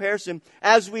beyond all comparison,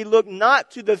 as we look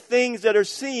not to the things that are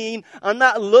seen. I'm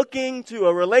not looking to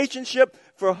a relationship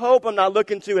for hope. I'm not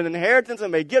looking to an inheritance I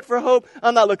may get for hope.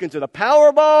 I'm not looking to the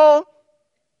Powerball.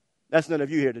 That's none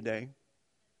of you here today.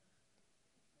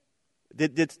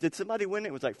 Did somebody win it?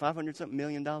 It was like $500-something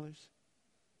million. I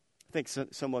think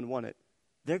someone won it.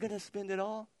 They're going to spend it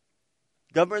all.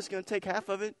 Government's going to take half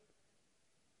of it.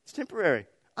 It's temporary.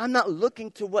 I'm not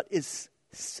looking to what is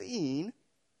seen,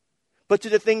 but to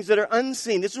the things that are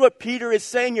unseen. This is what Peter is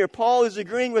saying here. Paul is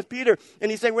agreeing with Peter, and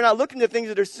he's saying we're not looking to things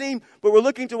that are seen, but we're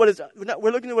looking to what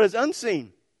is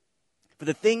unseen. For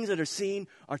the things that are seen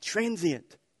are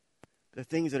transient. The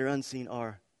things that are unseen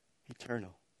are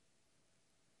eternal.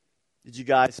 Did you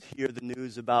guys hear the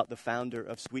news about the founder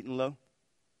of Sweet and Low?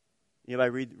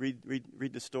 Anybody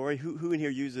read the story? Who in here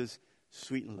uses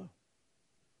Sweet and Low?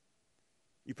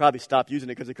 You probably stopped using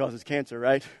it because it causes cancer,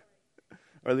 right?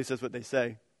 Or at least that's what they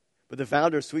say. But the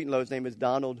founder of Sweet and Low, his name is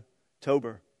Donald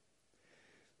Tober.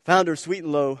 Founder of Sweet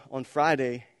and Low, on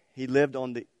Friday, he lived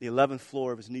on the 11th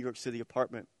floor of his New York City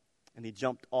apartment, and he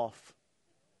jumped off,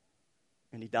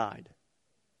 and he died.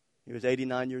 He was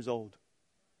 89 years old,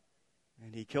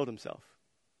 and he killed himself.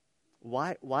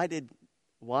 Why did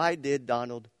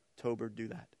Donald Tober do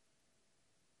that?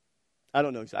 I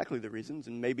don't know exactly the reasons,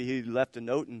 and maybe he left a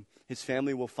note and his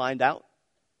family will find out.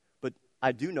 But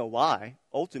I do know why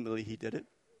ultimately he did it.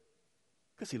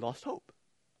 Because he lost hope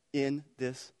in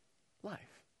this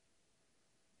life.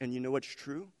 And you know what's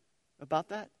true about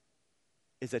that?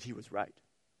 Is that he was right.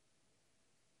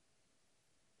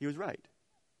 He was right.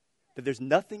 That there's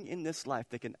nothing in this life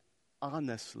that can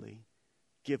honestly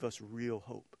give us real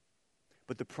hope.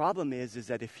 But the problem is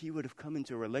that if he would have come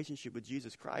into a relationship with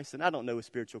Jesus Christ, and I don't know his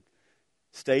spiritual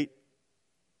state,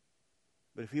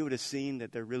 but if he would have seen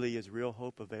that there really is real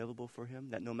hope available for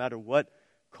him, that no matter what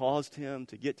caused him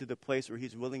to get to the place where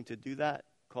he's willing to do that,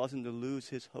 caused him to lose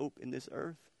his hope in this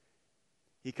earth,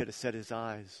 he could have set his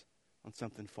eyes on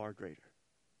something far greater.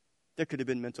 There could have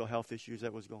been mental health issues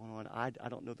that was going on. I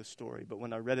don't know the story, but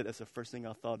when I read it, that's the first thing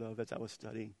I thought of as I was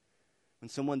studying. When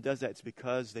someone does that, it's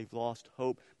because they've lost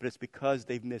hope, but it's because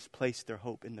they've misplaced their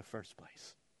hope in the first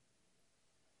place.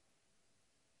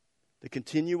 The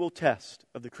continual test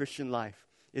of the Christian life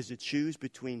is to choose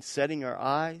between setting our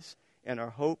eyes and our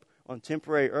hope on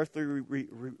temporary earthly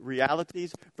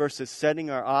realities versus setting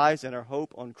our eyes and our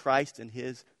hope on Christ and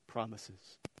His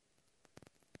promises.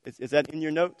 Is that in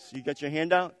your notes? You got your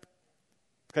handout?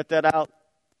 Cut that out.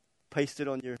 Paste it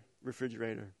on your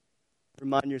refrigerator.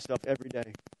 Remind yourself every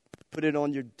day. Put it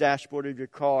on your dashboard of your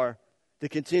car. The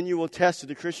continual test of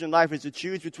the Christian life is to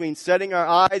choose between setting our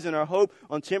eyes and our hope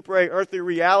on temporary earthly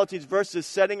realities versus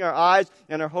setting our eyes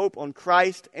and our hope on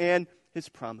Christ and His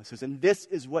promises. And this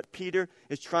is what Peter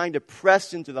is trying to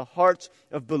press into the hearts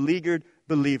of beleaguered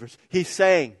believers. He's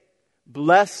saying,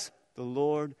 bless the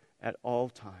Lord at all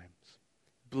times.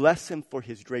 Bless Him for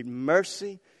His great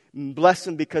mercy. Bless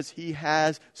Him because He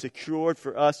has secured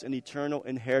for us an eternal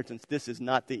inheritance. This is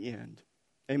not the end.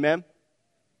 Amen?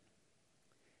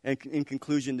 And in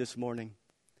conclusion this morning,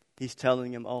 He's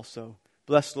telling him also,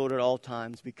 bless the Lord at all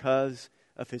times because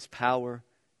of His power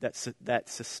that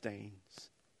sustains.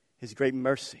 His great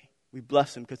mercy. We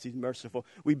bless Him because He's merciful.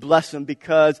 We bless Him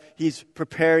because He's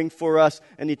preparing for us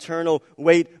an eternal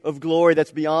weight of glory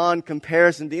that's beyond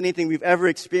comparison to anything we've ever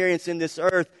experienced in this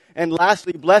earth. And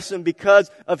lastly, bless Him because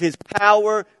of His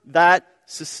power that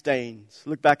sustains.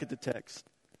 Look back at the text.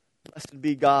 Blessed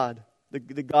be God, the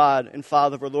God and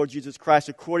Father of our Lord Jesus Christ,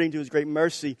 according to His great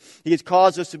mercy. He has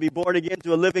caused us to be born again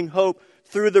to a living hope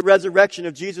through the resurrection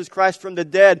of Jesus Christ from the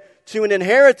dead to an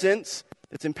inheritance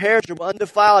that's imperishable,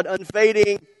 undefiled,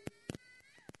 unfading,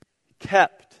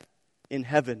 kept in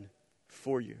heaven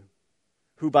for you,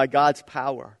 who by God's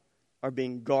power are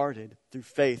being guarded through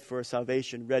faith for a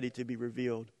salvation ready to be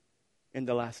revealed in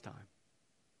the last time.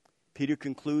 Peter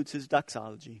concludes his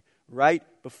doxology right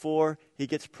before he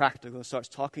gets practical and starts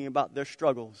talking about their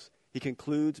struggles. He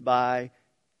concludes by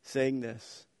saying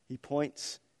this. He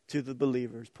points to the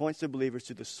believers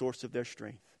to the source of their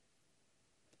strength.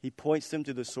 He points them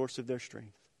to the source of their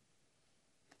strength.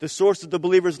 The source of the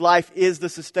believer's life is the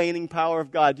sustaining power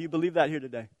of God. Do you believe that here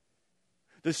today?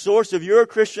 The source of your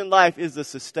Christian life is the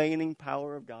sustaining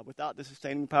power of God. Without the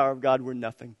sustaining power of God, we're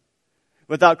nothing.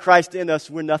 Without Christ in us,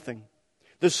 we're nothing.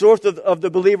 The source of the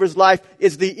believer's life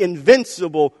is the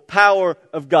invincible power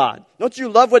of God. Don't you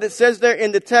love what it says there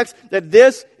in the text? That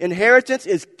this inheritance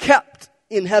is kept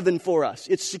in heaven for us.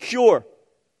 It's secure.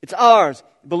 It's ours.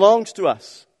 It belongs to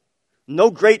us.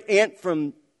 No great aunt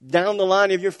from down the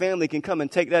line of your family can come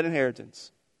and take that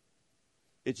inheritance.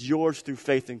 It's yours through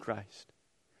faith in Christ.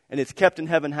 And it's kept in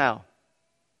heaven how?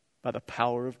 By the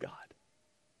power of God.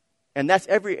 And that's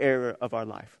every area of our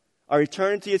life. Our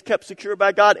eternity is kept secure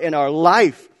by God, and our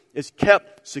life is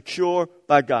kept secure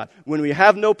by God. When we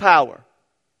have no power,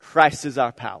 Christ is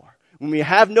our power. When we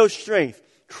have no strength,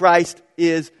 Christ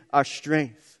is our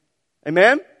strength.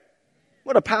 Amen?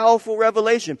 What a powerful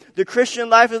revelation. The Christian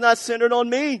life is not centered on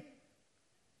me,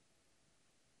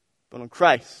 but on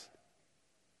Christ.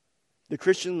 The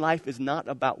Christian life is not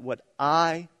about what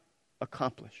I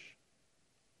accomplish,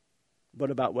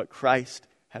 but about what Christ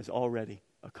has already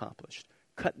accomplished.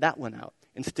 Cut that one out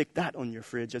and stick that on your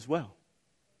fridge as well.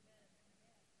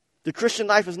 The Christian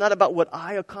life is not about what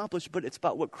I accomplish, but it's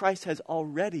about what Christ has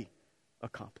already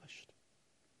accomplished.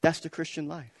 That's the Christian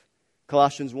life.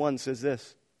 Colossians 1 says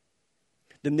this.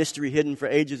 The mystery hidden for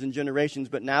ages and generations,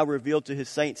 but now revealed to His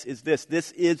saints is this.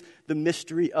 This is the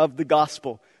mystery of the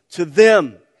gospel. To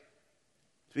them,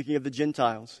 speaking of the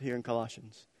Gentiles here in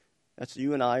Colossians. That's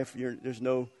you and I, if there's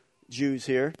no Jews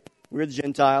here. We're the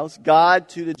Gentiles. God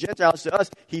to the Gentiles, to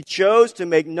us, He chose to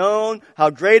make known how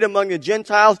great among the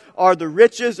Gentiles are the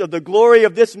riches of the glory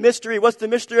of this mystery. What's the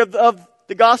mystery of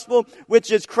the gospel?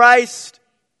 Which is Christ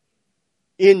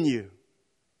in you.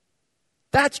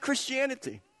 That's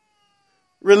Christianity.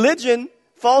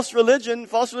 False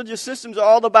religious systems are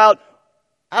all about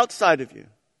outside of you.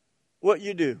 What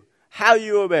you do, how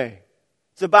you obey.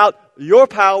 It's about your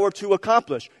power to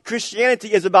accomplish.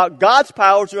 Christianity is about God's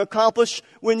power to accomplish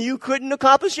when you couldn't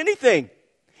accomplish anything.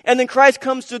 And then Christ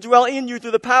comes to dwell in you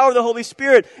through the power of the Holy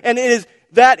Spirit. And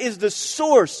that is the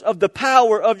source of the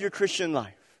power of your Christian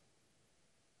life.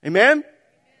 Amen?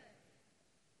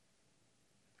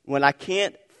 When I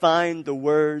can't find the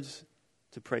words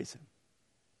to praise Him,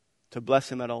 to bless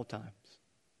Him at all times.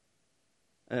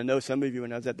 And I know some of you,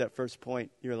 when I was at that first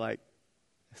point, you're like,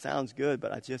 it sounds good,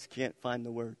 but I just can't find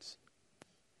the words.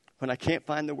 When I can't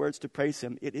find the words to praise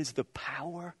Him, it is the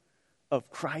power of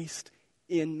Christ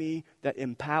in me that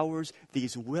empowers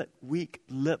these weak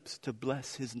lips to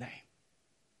bless His name.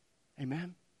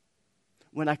 Amen?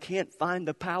 When I can't find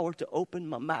the power to open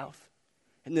my mouth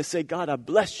And to say, God, I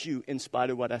bless you in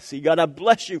spite of what I see. God, I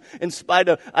bless you in spite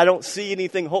of I don't see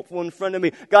anything hopeful in front of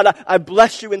me. God, I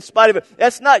bless you in spite of it.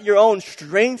 That's not your own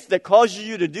strength that causes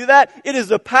you to do that. It is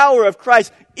the power of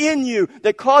Christ in you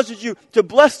that causes you to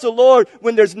bless the Lord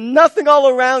when there's nothing all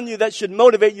around you that should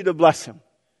motivate you to bless Him.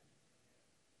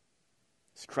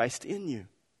 It's Christ in you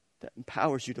that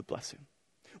empowers you to bless Him.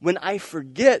 When I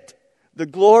forget the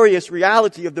glorious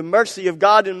reality of the mercy of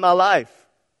God in my life,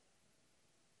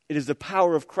 it is the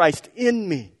power of Christ in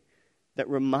me that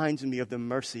reminds me of the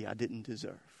mercy I didn't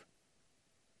deserve.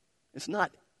 It's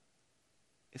not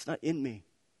in me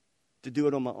to do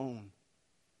it on my own.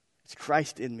 It's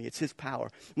Christ in me. It's His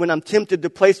power. When I'm tempted to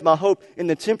place my hope in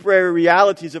the temporary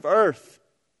realities of earth,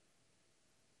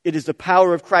 it is the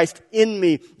power of Christ in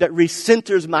me that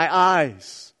recenters my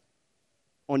eyes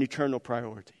on eternal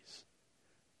priorities.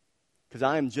 Because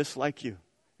I am just like you,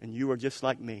 and you are just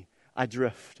like me. I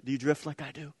drift. Do you drift like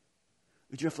I do?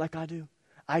 You drift like I do?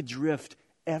 I drift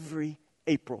every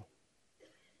April.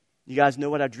 You guys know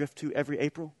what I drift to every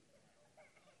April?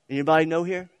 Anybody know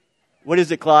here? What is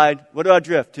it, Clyde? What do I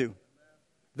drift to?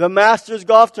 The Masters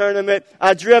Golf Tournament.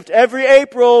 I drift every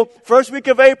April, first week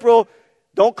of April.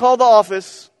 Don't call the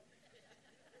office.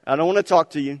 I don't want to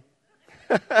talk to you.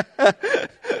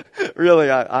 Really,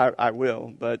 I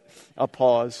will, but I'll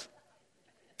pause.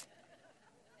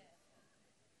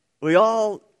 We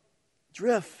all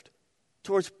drift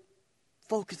towards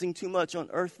focusing too much on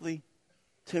earthly,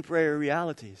 temporary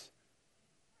realities.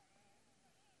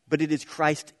 But it is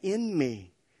Christ in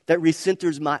me that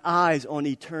recenters my eyes on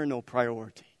eternal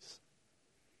priorities.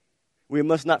 We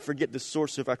must not forget the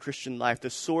source of our Christian life.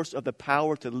 The source of the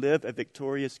power to live a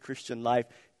victorious Christian life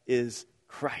is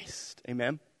Christ.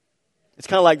 Amen? It's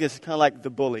kind of like this. It's kind of like the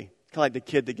bully. It's kind of like the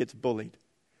kid that gets bullied.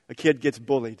 A kid gets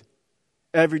bullied.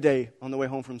 Every day on the way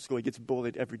home from school, he gets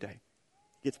bullied every day.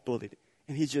 He gets bullied.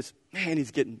 And he's just, man,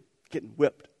 he's getting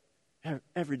whipped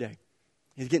every day.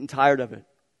 He's getting tired of it.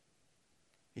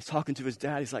 He's talking to his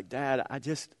dad. He's like, Dad, I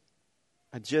just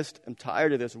am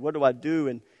tired of this. What do I do?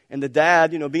 And the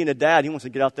dad, being a dad, he wants to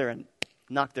get out there and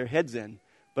knock their heads in.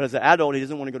 But as an adult, he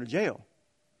doesn't want to go to jail.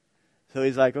 So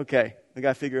he's like, okay, we got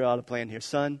to figure out a plan here.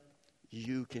 Son,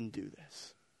 you can do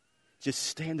this. Just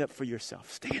stand up for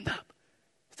yourself. Stand up.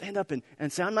 Stand up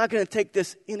and say, I'm not going to take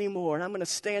this anymore. And I'm going to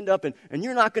stand up and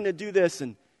you're not going to do this.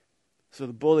 And so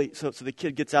the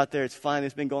kid gets out there. It's fine.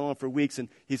 It's been going on for weeks. And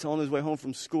he's on his way home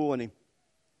from school. And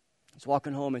he's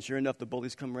walking home. And sure enough, the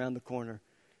bully's come around the corner.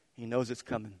 He knows it's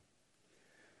coming.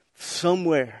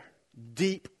 Somewhere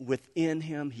deep within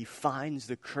him, he finds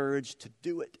the courage to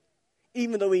do it.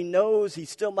 Even though he knows he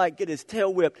still might get his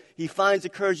tail whipped, he finds the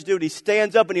courage to do it. He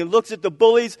stands up and he looks at the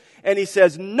bullies and he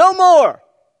says, no more.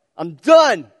 I'm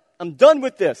done. I'm done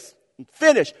with this. I'm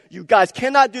finished. You guys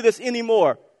cannot do this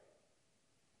anymore.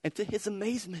 And to his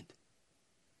amazement,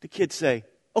 the kids say,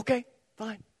 okay,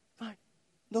 fine.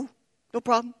 No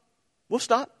problem. We'll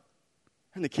stop.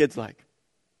 And the kid's like,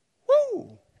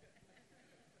 whoo.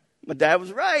 My dad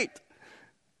was right.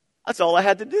 That's all I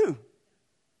had to do.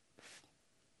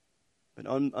 But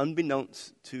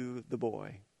unbeknownst to the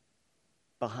boy,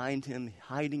 behind him,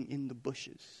 hiding in the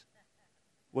bushes,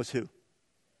 was who?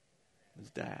 His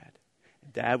dad.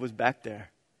 Dad was back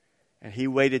there. And he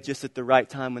waited just at the right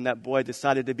time when that boy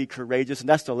decided to be courageous. And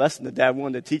that's the lesson that dad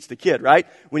wanted to teach the kid, right?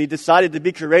 When he decided to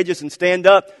be courageous and stand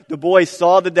up, the boy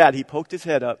saw the dad. He poked his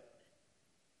head up.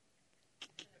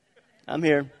 I'm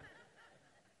here.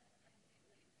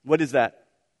 What is that?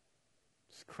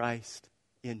 It's Christ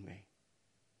in me.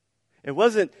 It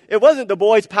wasn't the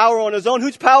boy's power on his own.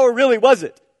 Whose power really was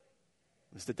it?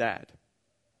 It was the dad.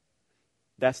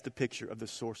 That's the picture of the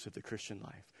source of the Christian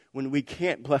life. When we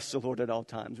can't bless the Lord at all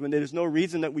times, when there's no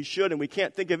reason that we should and we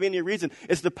can't think of any reason,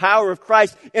 it's the power of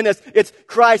Christ in us. It's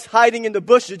Christ hiding in the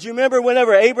bushes. Do you remember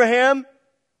whenever Abraham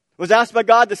was asked by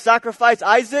God to sacrifice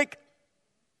Isaac?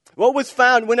 What was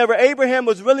found whenever Abraham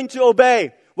was willing to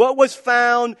obey? What was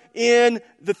found in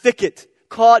the thicket,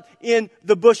 caught in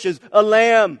the bushes? A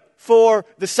lamb for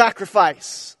the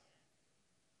sacrifice.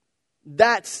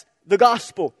 That's the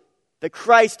gospel. That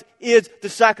Christ is the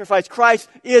sacrifice. Christ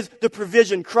is the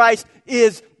provision. Christ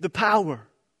is the power.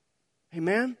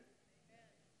 Amen?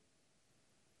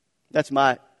 That's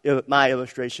my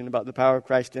illustration about the power of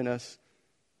Christ in us.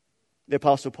 The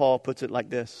Apostle Paul puts it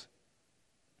like this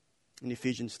in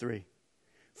Ephesians 3.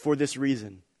 For this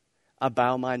reason, I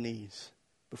bow my knees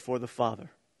before the Father,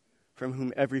 from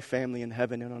whom every family in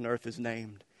heaven and on earth is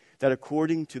named, that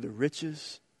according to the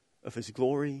riches of His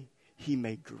glory, He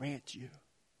may grant you.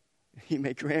 He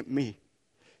may grant me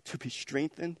to be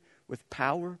strengthened with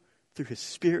power through His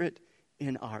Spirit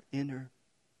in our inner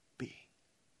being.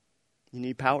 You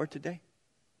need power today?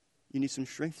 You need some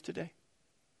strength today?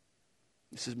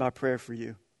 This is my prayer for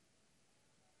you.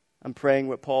 I'm praying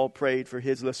what Paul prayed for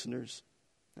his listeners.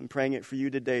 I'm praying it for you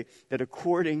today, that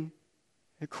according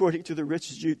to the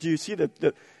riches, do you see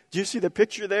the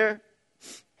picture there?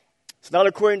 It's not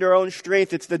according to our own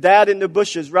strength. It's the dad in the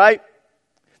bushes, right?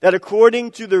 That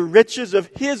according to the riches of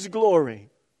His glory,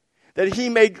 that He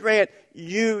may grant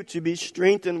you to be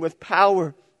strengthened with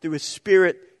power through His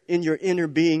Spirit in your inner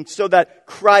being, so that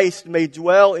Christ may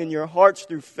dwell in your hearts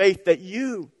through faith, that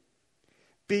you,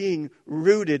 being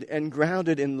rooted and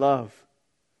grounded in love,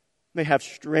 may have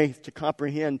strength to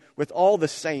comprehend with all the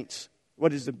saints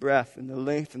what is the breadth and the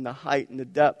length and the height and the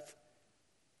depth,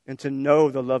 and to know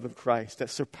the love of Christ that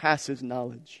surpasses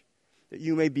knowledge, that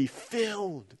you may be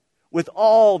filled with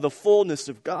all the fullness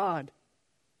of God.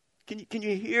 Can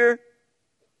you hear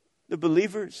the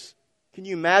believers? Can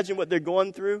you imagine what they're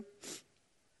going through?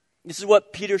 This is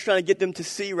what Peter's trying to get them to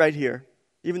see right here,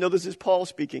 even though this is Paul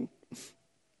speaking.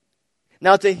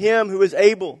 Now to Him who is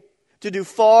able to do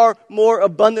far more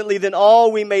abundantly than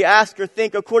all we may ask or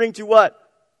think, according to what?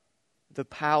 The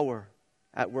power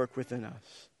at work within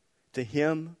us. To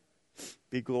Him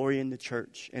be glory in the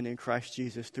church and in Christ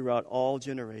Jesus throughout all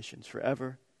generations,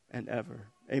 forever and ever.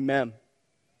 Amen.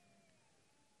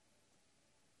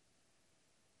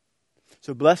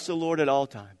 So bless the Lord at all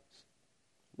times.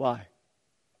 Why?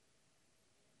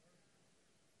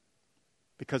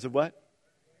 Because of what?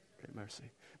 Great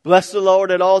mercy. Bless the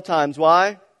Lord at all times.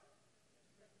 Why?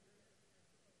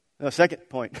 No, second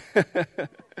point.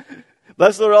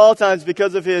 Bless the Lord at all times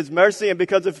because of His mercy and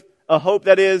because of a hope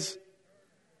that is.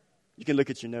 You can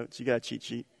look at your notes. You got a cheat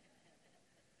sheet.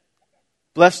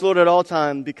 Bless the Lord at all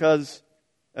times because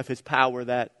of His power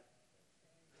that.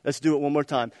 Let's do it one more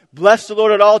time. Bless the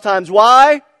Lord at all times.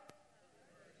 Why?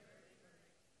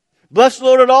 Bless the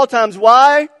Lord at all times.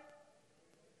 Why?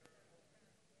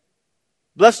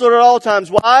 Bless the Lord at all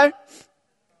times. Why?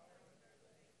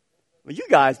 Well, you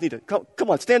guys need to, come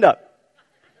on, stand up.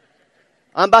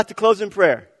 I'm about to close in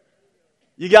prayer.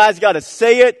 You guys got to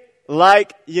say it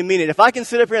like you mean it. If I can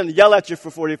sit up here and yell at you for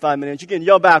 45 minutes, you can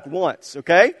yell back once,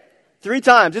 okay? 3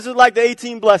 times. This is like the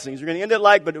 18 blessings. We're going to end it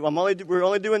like, but we're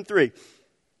only doing 3.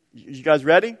 You guys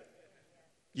ready?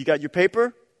 You got your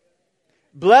paper?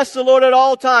 Bless the Lord at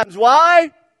all times.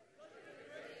 Why?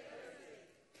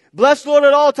 Bless the Lord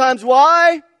at all times.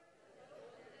 Why?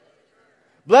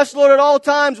 Bless the Lord at all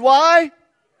times. Why?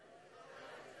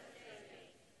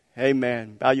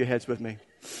 Amen. Bow your heads with me.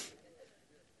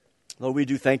 Lord, we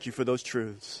do thank You for those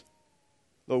truths.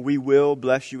 Lord, we will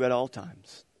bless You at all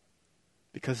times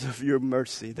because of Your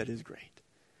mercy that is great,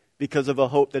 because of a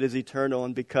hope that is eternal,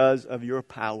 and because of Your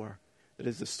power that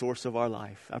is the source of our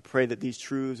life. I pray that these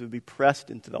truths would be pressed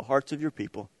into the hearts of Your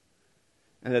people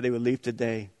and that they would leave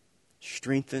today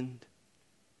strengthened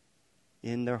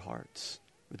in their hearts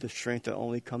with the strength that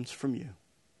only comes from You.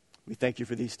 We thank You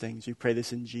for these things. We pray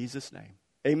this in Jesus' name.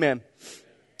 Amen.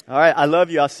 All right, I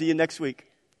love you. I'll see you next week.